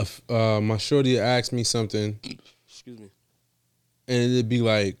 my shorty asked me something, Excuse me. and it'd be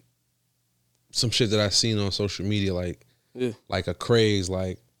like some shit that I seen on social media, Yeah. like a craze,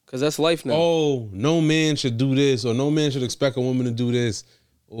 like, Cause that's life now. oh, no man should do this, or no man should expect a woman to do this,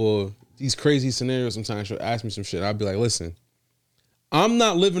 or these crazy scenarios. Sometimes she'll ask me some shit. I'd be like, listen, I'm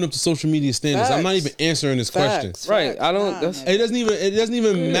not living up to social media standards. I'm not even answering this question. Right. I don't. That's It doesn't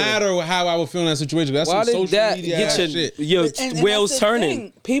even matter how I would feel in that situation. That's why some did social that media get ass your shit. And wheels that's the turning?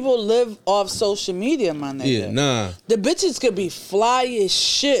 thing. People live off social media, my nigga. Yeah, nah. The bitches could be fly as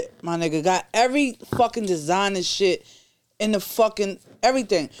shit, my nigga. Got every fucking designer shit in the fucking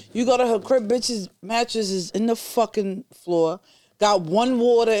everything. You go to her crib, bitches mattress is in the fucking floor. Got one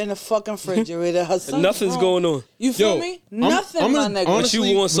water in the fucking refrigerator. Her son's Nothing's room. going on. You feel Yo, me? I'm Nothing, my gonna- nigga. honestly, But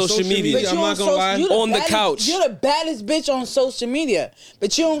you on with social media. But I'm you not gonna lie. you the On the baddest- couch. You're the baddest bitch on social media.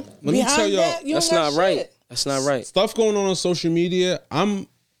 But you don't Let me behind tell y'all, that, you That's don't got not right. shit. That's not right. Stuff going on social media. I'm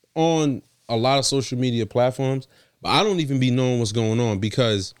on a lot of social media platforms, but I don't even be knowing what's going on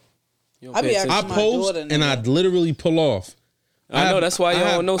because You don't I pay be attention. I asking my post daughter, and I nigga. literally pull off. I know, that's why y'all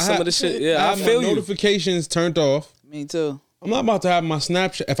don't know some of the shit. Yeah, I have feel my you. notifications turned off. Me too. I'm not about to have my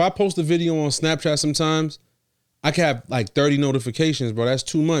Snapchat. If I post a video on Snapchat sometimes, I can have like 30 notifications, bro. That's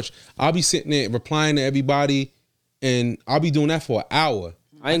too much. I'll be sitting there replying to everybody, and I'll be doing that for an hour.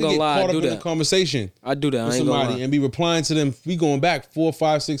 I ain't can gonna get lie, I caught do up in that. the conversation I do that. with I ain't gonna somebody lie. and be replying to them. We going back 4,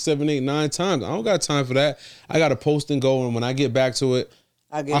 5, 6, 7, 8, 9 times. I don't got time for that. I got to post and go, and when I get back to it,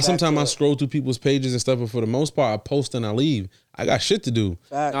 sometimes I scroll through people's pages and stuff, but for the most part, I post and I leave. I got shit to do.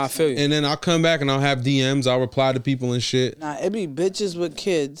 Facts. Nah, I feel you. And then I'll come back and I'll have DMs. I'll reply to people and shit. Nah, it be bitches with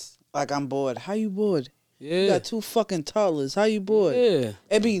kids. Like, I'm bored. How you bored? You Yeah. got 2 fucking toddlers. How you bored? Yeah.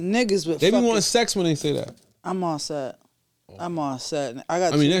 It be niggas with They be fucking... wanting sex when they say that. I'm all set. I'm all set. I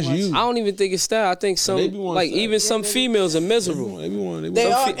got. I mean, too that's much- you. I don't even think it's that. I think some They be wanting like sex. even some females are miserable. They be wanting. They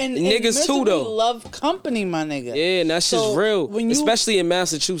Some are, fe- and niggas too, misery though. love company, my nigga. Yeah, and that shit's So, real. when you- Especially in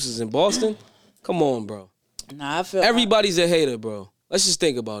Massachusetts and Boston. Come on, bro. Nah, I feel Everybody's a hater, bro. Let's just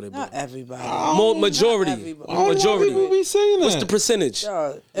think about it, bro. Not everybody. Majority. Not everybody. I don't know why Majority. people be saying that. What's the percentage?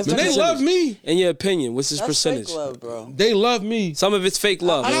 Dog, if But they it's- love me. In your opinion, what's this that's percentage? fake love, bro. They love me. Some of it's fake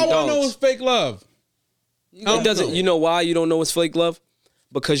love. How and do I know dogs. it's fake love? It doesn't. You know why you don't know it's fake love?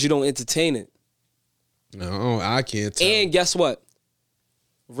 Because you don't entertain it. No, I can't tell. And guess what?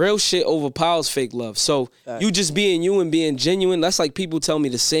 Real shit overpowers fake love. So Facts. you just being you and being genuine. That's like people tell me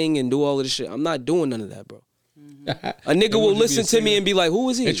to sing and do all of this shit. I'm not doing none of that, bro. A nigga They will want you to be listen a to singer. me and be like, "Who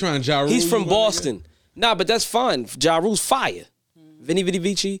is he?" They trying Ja Rule He's you, from my nigga? Boston. Nah, but that's fine. Ja Rule's fire. Vinny Vinny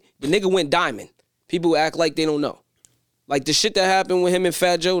Vici. The nigga went diamond. People act like they don't know. Like the shit that happened with him and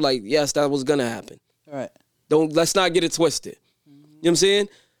Fat Joe. Like yes, that was gonna happen. Right. Let's not get it twisted. You know what I'm saying?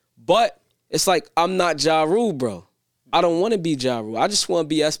 But it's like I'm not Ja Rule, bro. I don't want to be Ja Rule. I just want to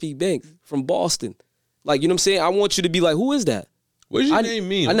be SP Banks from Boston. Like, you know what I'm saying? I want you to be like, who is that? What does your I- name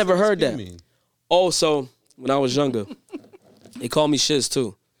mean? I never What's heard SP that. mean? Oh, so when I was younger, they called me Shiz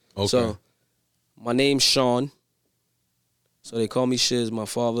too. Okay. So my name's Sean. So they call me Shiz. My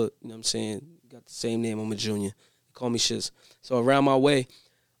father, you know what I'm saying, got the same name. I'm a junior. They call me Shiz. So around my way,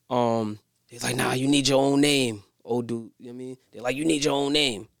 they're like, nah, you need your own name. Old dude, you know what I mean? They're like, you need your own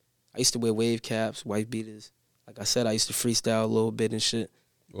name. I used to wear wave caps, white beaters. Like I said, I used to freestyle a little bit and shit.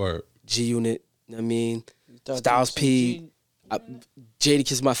 Or G Unit, you know what I mean? thought Styles you said P.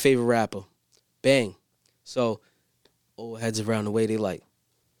 Jadakiss my favorite rapper. Bang. So old heads around the way, they like,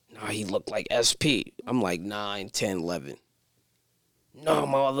 nah, he looked like SP. I'm like 9, 10, 11. No,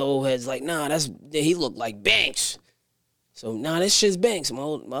 my other old head's like, nah, he looked like Banks. So, nah, this shit's Banks. My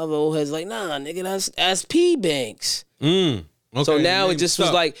other old head's like, nah, nigga, that's SP Banks. okay, So now name it just was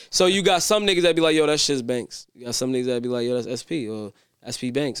stuck. like, so you got some niggas that be like, yo, that shit's Banks. You got some niggas that be like, yo, that's SP or SP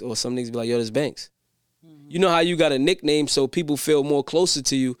Banks. Or some niggas be like, yo, that's Banks. You know how you got a nickname so people feel more closer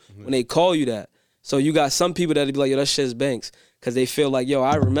to you when they call you that. So you got some people that be like, yo, that shit's Banks. because they feel like, yo,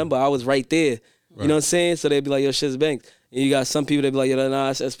 I remember I was right there. You know what I'm saying? So they be like, yo, shit's Banks. And you got some people that be like, yo,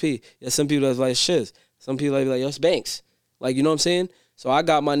 nah, it's SP. Yeah, some people that's like, shiz. Some people that be like, yo, it's Banks. Like, you know what I'm saying? So I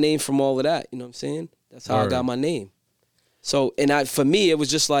got my name from all of that. You know what I'm saying? That's how I got my name. So, and for me, it was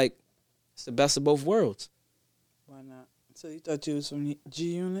just like, it's the best of both worlds. Why not? So you thought you was from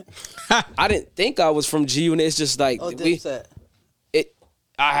G Unit? I didn't think I was from G Unit. It's just like, Dipset.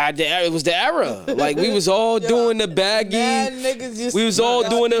 It was the era. Like, we was all doing the baggy. We was all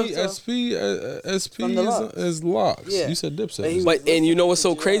doing the SP is locks. Yeah. You said Dipset. But and you know what's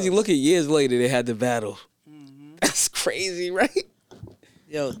so crazy? Look at years later they had the battle. That's crazy, right?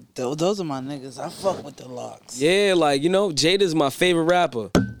 Yo, those are my niggas. I fuck with the locks. Yeah, like, you know, Jada's my favorite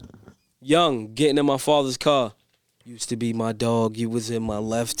rapper. Young, getting in my father's car. Used to be my dog. You was in my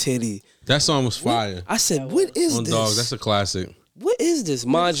left titty. That song was fire. I said, what is On this? Dog, that's a classic. What is this?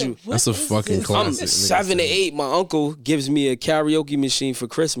 Mind you, That's a fucking classic. I'm 7 to 8. My uncle gives me a karaoke machine for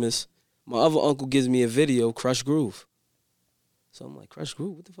Christmas. My other uncle gives me a video, Crush Groove. So I'm like, Crush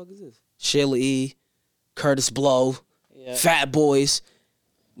Groove? What the fuck is this? Sheila E., Curtis Blow, Fat Boys.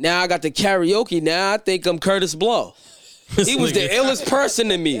 Now I got the karaoke. Now I think I'm Curtis Blow. He was the illest person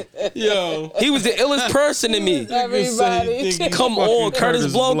to me. Yo. He was the illest person to me. Everybody. Come on,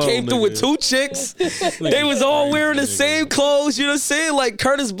 Curtis Blow came through with 2 chicks. They was all wearing the same clothes, you know what I'm saying? Like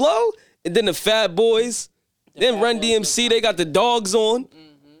Curtis Blow, and then the Fat Boys, then Run DMC, they got the dogs on.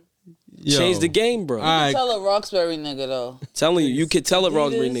 Yo. Changed the game, bro. Tell a Roxbury nigga though. Telling you could tell a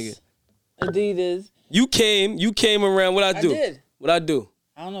Roxbury nigga. Adidas. You came around, what I do? I did. What I do?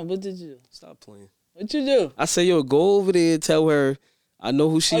 I don't know, what did you do? Stop playing. What you do? I say, yo, go over there, tell her I know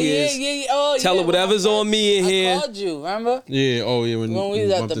who she is. Tell her whatever's on me in here. I called you, remember? Yeah, When we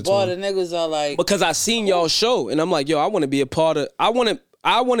was at the bar, the niggas are like, Because I seen y'all show, and I'm like, yo, I want to be a part of. I want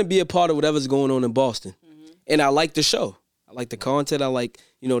to be a part of whatever's going on in Boston, and I like the show. I like the content. I like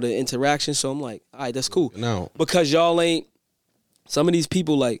the interaction. So I'm like, all right, that's cool. No, Because y'all ain't. Some of these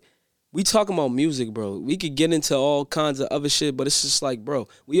people like, we talking about music, bro. We could get into all kinds of other shit, but it's just like, bro,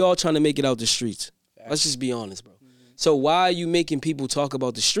 we all trying to make it out the streets. Let's just be honest, bro. So why are you making people talk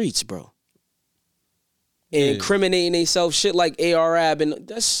about the streets, bro? And incriminating themselves, shit like AR-AB, and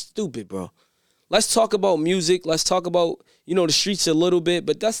that's stupid, bro. Let's talk about music. Let's talk about, the streets a little bit,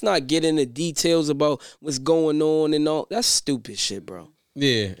 but let's not get into details about what's going on and all. That's stupid shit, bro.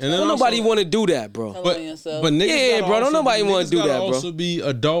 Yeah, and then don't nobody want to do that, bro. But niggas bro, don't nobody want to do that, bro. Also be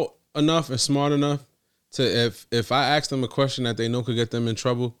adult enough and smart enough to if I ask them a question that they know could get them in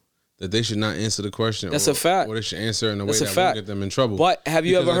trouble, that they should not answer the question. That's a fact. Or they should answer in a way That's a that fact. won't get them in trouble. But have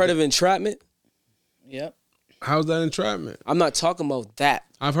you ever heard of entrapment? Yep. How's that entrapment? I'm not talking about that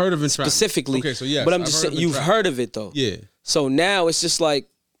I've heard of entrapment specifically. Okay, so yes, but I'm just saying you've heard of it though. Yeah. So now it's just like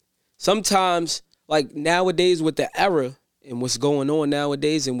sometimes, like nowadays with the era and what's going on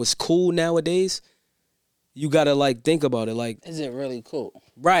nowadays and what's cool nowadays, you gotta like think about it. Like, is it really cool?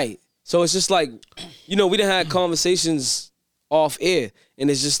 Right. So it's just like, we done had conversations off air, and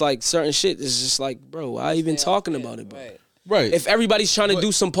it's just like certain shit is just like, bro, why even talking about it, bro? Right. If everybody's trying to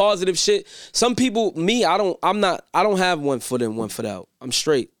do some positive shit, some people, me, I don't have 1 foot in, 1 foot out. I'm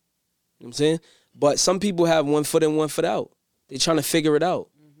straight. You know what I'm saying? But some people have 1 foot in, 1 foot out. They trying to figure it out.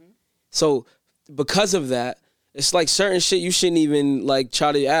 So because of that, it's like certain shit you shouldn't even like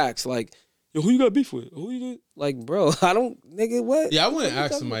try to ask. Like, yo, who you got beef with? Who you got? Like, bro, I don't, nigga, what? Yeah, I wouldn't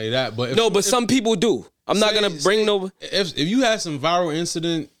ask somebody that, but but some people do. I'm not gonna bring no. If you had some viral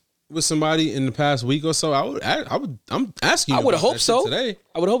incident with somebody in the past week or so, I'm asking you. I would hope so. Today.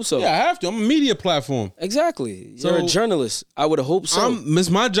 I would hope so. Yeah, I have to. I'm a media platform. Exactly. So, you're a journalist. I would hope so. It's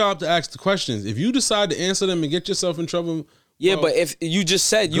my job to ask the questions. If you decide to answer them and get yourself in trouble. Yeah, but if you just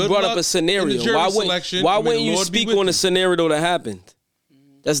said you brought up a scenario, why wouldn't you speak on a scenario that happened?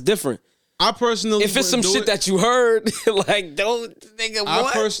 That's different. I personally, if it's some shit that you heard, like don't nigga, what?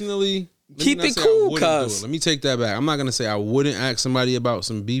 I personally keep it cool, cuz. Let me take that back. I'm not gonna say I wouldn't ask somebody about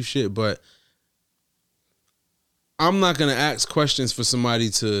some beef shit, but I'm not gonna ask questions for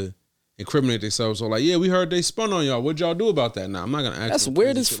somebody to incriminate themselves. So like, yeah, we heard they spun on y'all. What'd y'all do about that? Nah, I'm not gonna ask. That's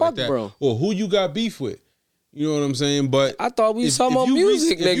weird as fuck, like bro. Or who you got beef with? You know what I'm saying? But I thought we was talking about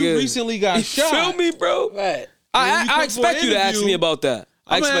music, nigga. If you recently got shot, feel me, bro? Right. I expect you to ask me about that.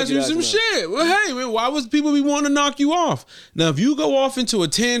 I'm gonna ask you some shit. Well, hey, man, why was people be wanting to knock you off? Now, if you go off into a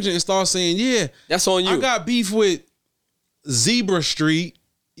tangent and start saying, yeah, that's on you. I got beef with Zebra Street,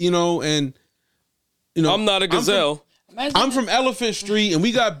 and I'm not a gazelle. I'm from Elephant Street, and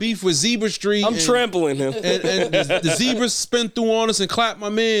we got beef with Zebra Street. I'm trampling him. And the zebras spin through on us and clap my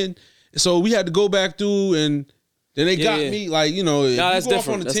man. So we had to go back through and Then they got me like, you know, if Nah, you that's go off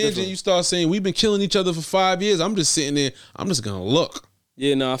different. on a That's tangent, different. you start saying we've been killing each other for 5 years. I'm just sitting there. I'm just gonna look.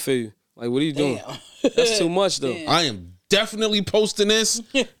 Yeah, no, I feel you. Like, what are you doing? Damn. That's too much, though. Damn. I am definitely posting this,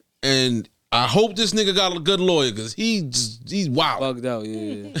 and I hope this nigga got a good lawyer because he's wild. Bugged out,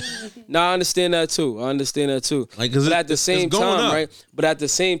 yeah. Nah, I understand that too. Like, 'cause but at the same it's going time, up. right? But at the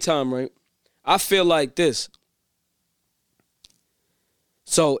same time, right? I feel like this.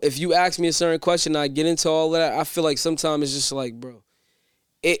 So if you ask me a certain question, I get into all of that. I feel like sometimes it's just like, bro,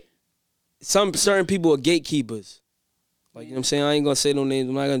 some certain people are gatekeepers. Like, you know what I'm saying? I ain't gonna say no names.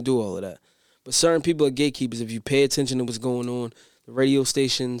 I'm not gonna do all of that. But certain people are gatekeepers. If you pay attention to what's going on, the radio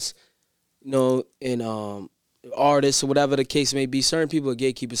stations, you know, and artists or whatever the case may be, certain people are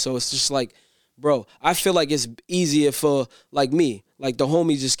gatekeepers. So it's just like, bro, I feel like it's easier for like me. Like the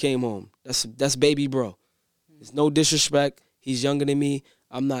homie just came home. That's baby bro. There's no disrespect. He's younger than me.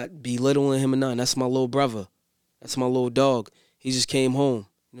 I'm not belittling him or nothing. That's my little brother. That's my little dog. He just came home.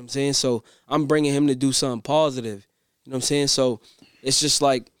 You know what I'm saying? So I'm bringing him to do something positive. You know what I'm saying? So it's just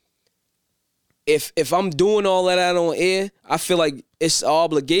like, if I'm doing all of that on air, I feel like it's an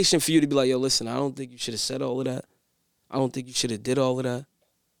obligation for you to be like, yo, listen, I don't think you should have said all of that. I don't think you should have did all of that.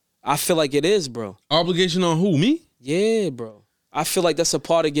 I feel like it is, bro. Obligation on who? Me? Yeah, bro. I feel like that's a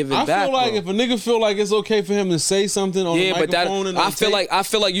part of giving I back. feel like bro. if a nigga feel like it's okay for him to say something on the microphone and I feel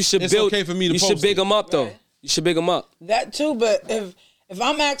like you should it's build. okay for me to you post should big it. him up though. Right. You should big him up. That too, but if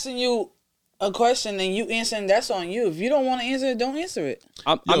I'm asking you a question and you answering, that's on you. If you don't want to answer it, don't answer it.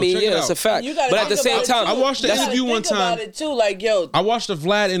 I Yo, mean, check it yeah, that's out. a fact. You gotta But at the think same about it, time, too. I watched the You gotta interview one think about time. it too, like, yo, I watched a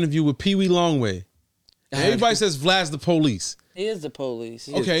Vlad interview with Pee Wee Longway. And everybody says Vlad's the police. he is the police.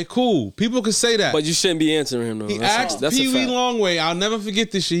 Okay, cool. People can say that. but you shouldn't be answering him though. He That's asked a Pee Wee fact. Longway. I'll never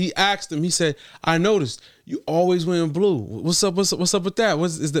forget this shit. He asked him. He said, "I noticed you always wearing blue. What's up? What's up with that?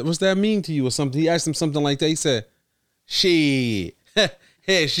 What's that mean to you or something?" He asked him something like that. He said, "Shit."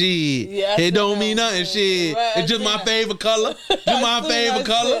 Hey, shit. Yeah, I It don't seen mean that. nothing, shit. Right, I It's just seen my that. favorite color. Just my seen favorite that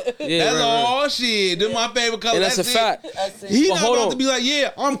color. shit. Yeah, That's right, all, shit. Just my favorite color. And that's a it. fact. He But not hold about on. to be like, yeah,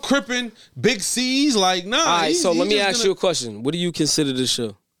 I'm cripping big C's. Like, nah. All right, he's- so he's let me just ask gonna- you a question. What do you consider this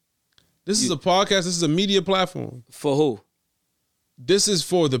show? This is a podcast. This is a media platform. For who? This is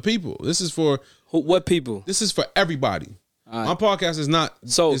for the people. This is for What people? everybody. All right. My podcast is not.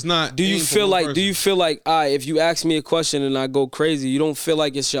 So it's not. Do you aimed for feel one like? Do person. you feel like? If you ask me a question and I go crazy, you don't feel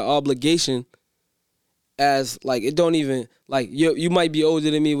like it's your obligation? As like it don't even like you might be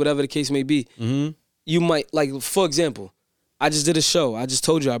older than me, whatever the case may be. Mm-hmm. You might like, for example, I just did a show. I just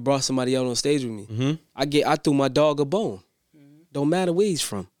told you I brought somebody out on stage with me. Mm-hmm. I threw my dog a bone. Don't matter where he's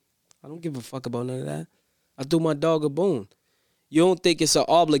from. I don't give a fuck about none of that. I threw my dog a bone. You don't think it's an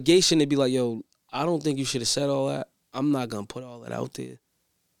obligation to be like, yo, I don't think you should have said all that. I'm not gonna put all that out there.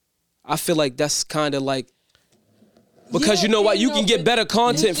 I feel like that's kind of like, because Yeah, you know what, you no, can get but better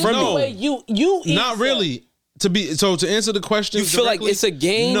content from No. it. You Not answer. really. To answer the question, You feel like directly, it's a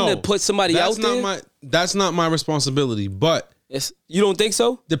game no, to put somebody that's out not there? That's not my responsibility. But You don't think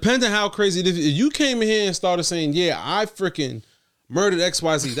so? depending how crazy it is, if you came in here and started saying, "Yeah, I freaking murdered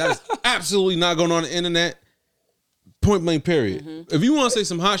XYZ," that is absolutely not going on the internet. Point blank. Period. Mm-hmm. If you want to say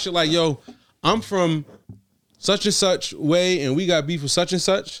some hot shit like, "Yo, I'm from such and such way, and we got beef with such and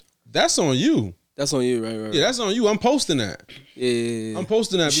such," that's on you. That's on you, right? Yeah, that's on you. I'm posting that. Yeah. I'm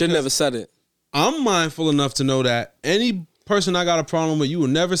posting that. You should because never said it. I'm mindful enough to know that any person I got a problem with, you will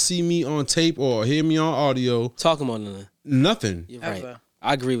never see me on tape or hear me on audio. Talking about nothing. Nothing. You're right. Ever.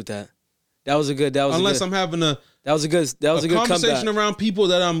 I agree with that. That was a good. Unless I'm having a good conversation comeback. around people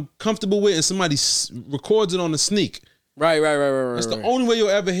that I'm comfortable with and somebody records it on the sneak. Right. That's the only way you'll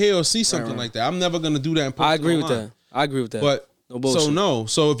ever hear or see something like that. I'm never going to do that and post I it agree with online. that. I agree with that. But no bullshit.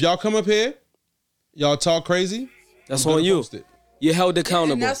 So if y'all come up here, y'all talk crazy, That's I'm on gonna you. post it. You're held And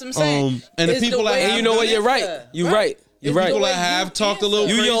accountable. that's what I'm saying. And the It's people that way have And you know what? you You're right. answer. You're right. You're It's right. the People way that have you talked a little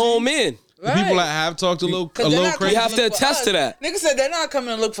answer. You your crazy. own man. The people that have talked a little They're not crazy. coming You have to look for attest us. to that. Nigga said they're not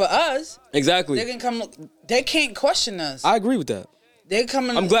coming to look for us. Exactly. They can come. They can't question us. I agree with that. They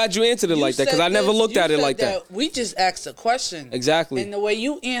coming. I'm glad you answered it like that because I never looked at it like that. We just asked a question. Exactly. And the way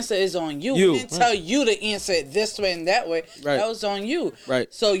you answer is on you. You. We didn't tell you to answer it this way and that way. Right. That was on you.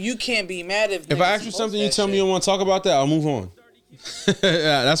 Right. So you can't be mad if. If I ask you something, you tell me you don't want to talk about that, I'll move on.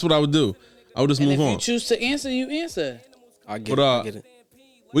 Yeah, that's what I would do. I would just And move if on. you choose to answer, you answer. I get But, it. I get it.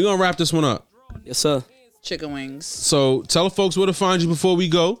 We're going to wrap this one up. Yes, sir. Chicken wings. So tell the folks where to find you before we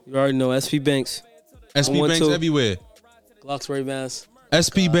go. You already know. SP Banks. SP want Banks to. everywhere. Glocksbury Mass.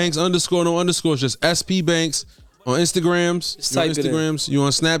 SP Banks _ no underscores, just SP Banks. On Instagrams. Just You on type it in. Instagrams. You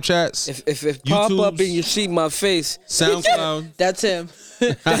on Snapchats. If pop up YouTubes. and you see my face, SoundCloud. That's him.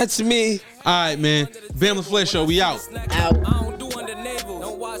 that's me. All right, man. Bama Flair Show. We out. Out. I don't do under navel.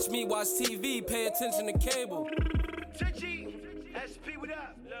 Don't watch me watch TV. Pay attention to cable. SP, what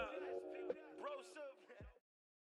up?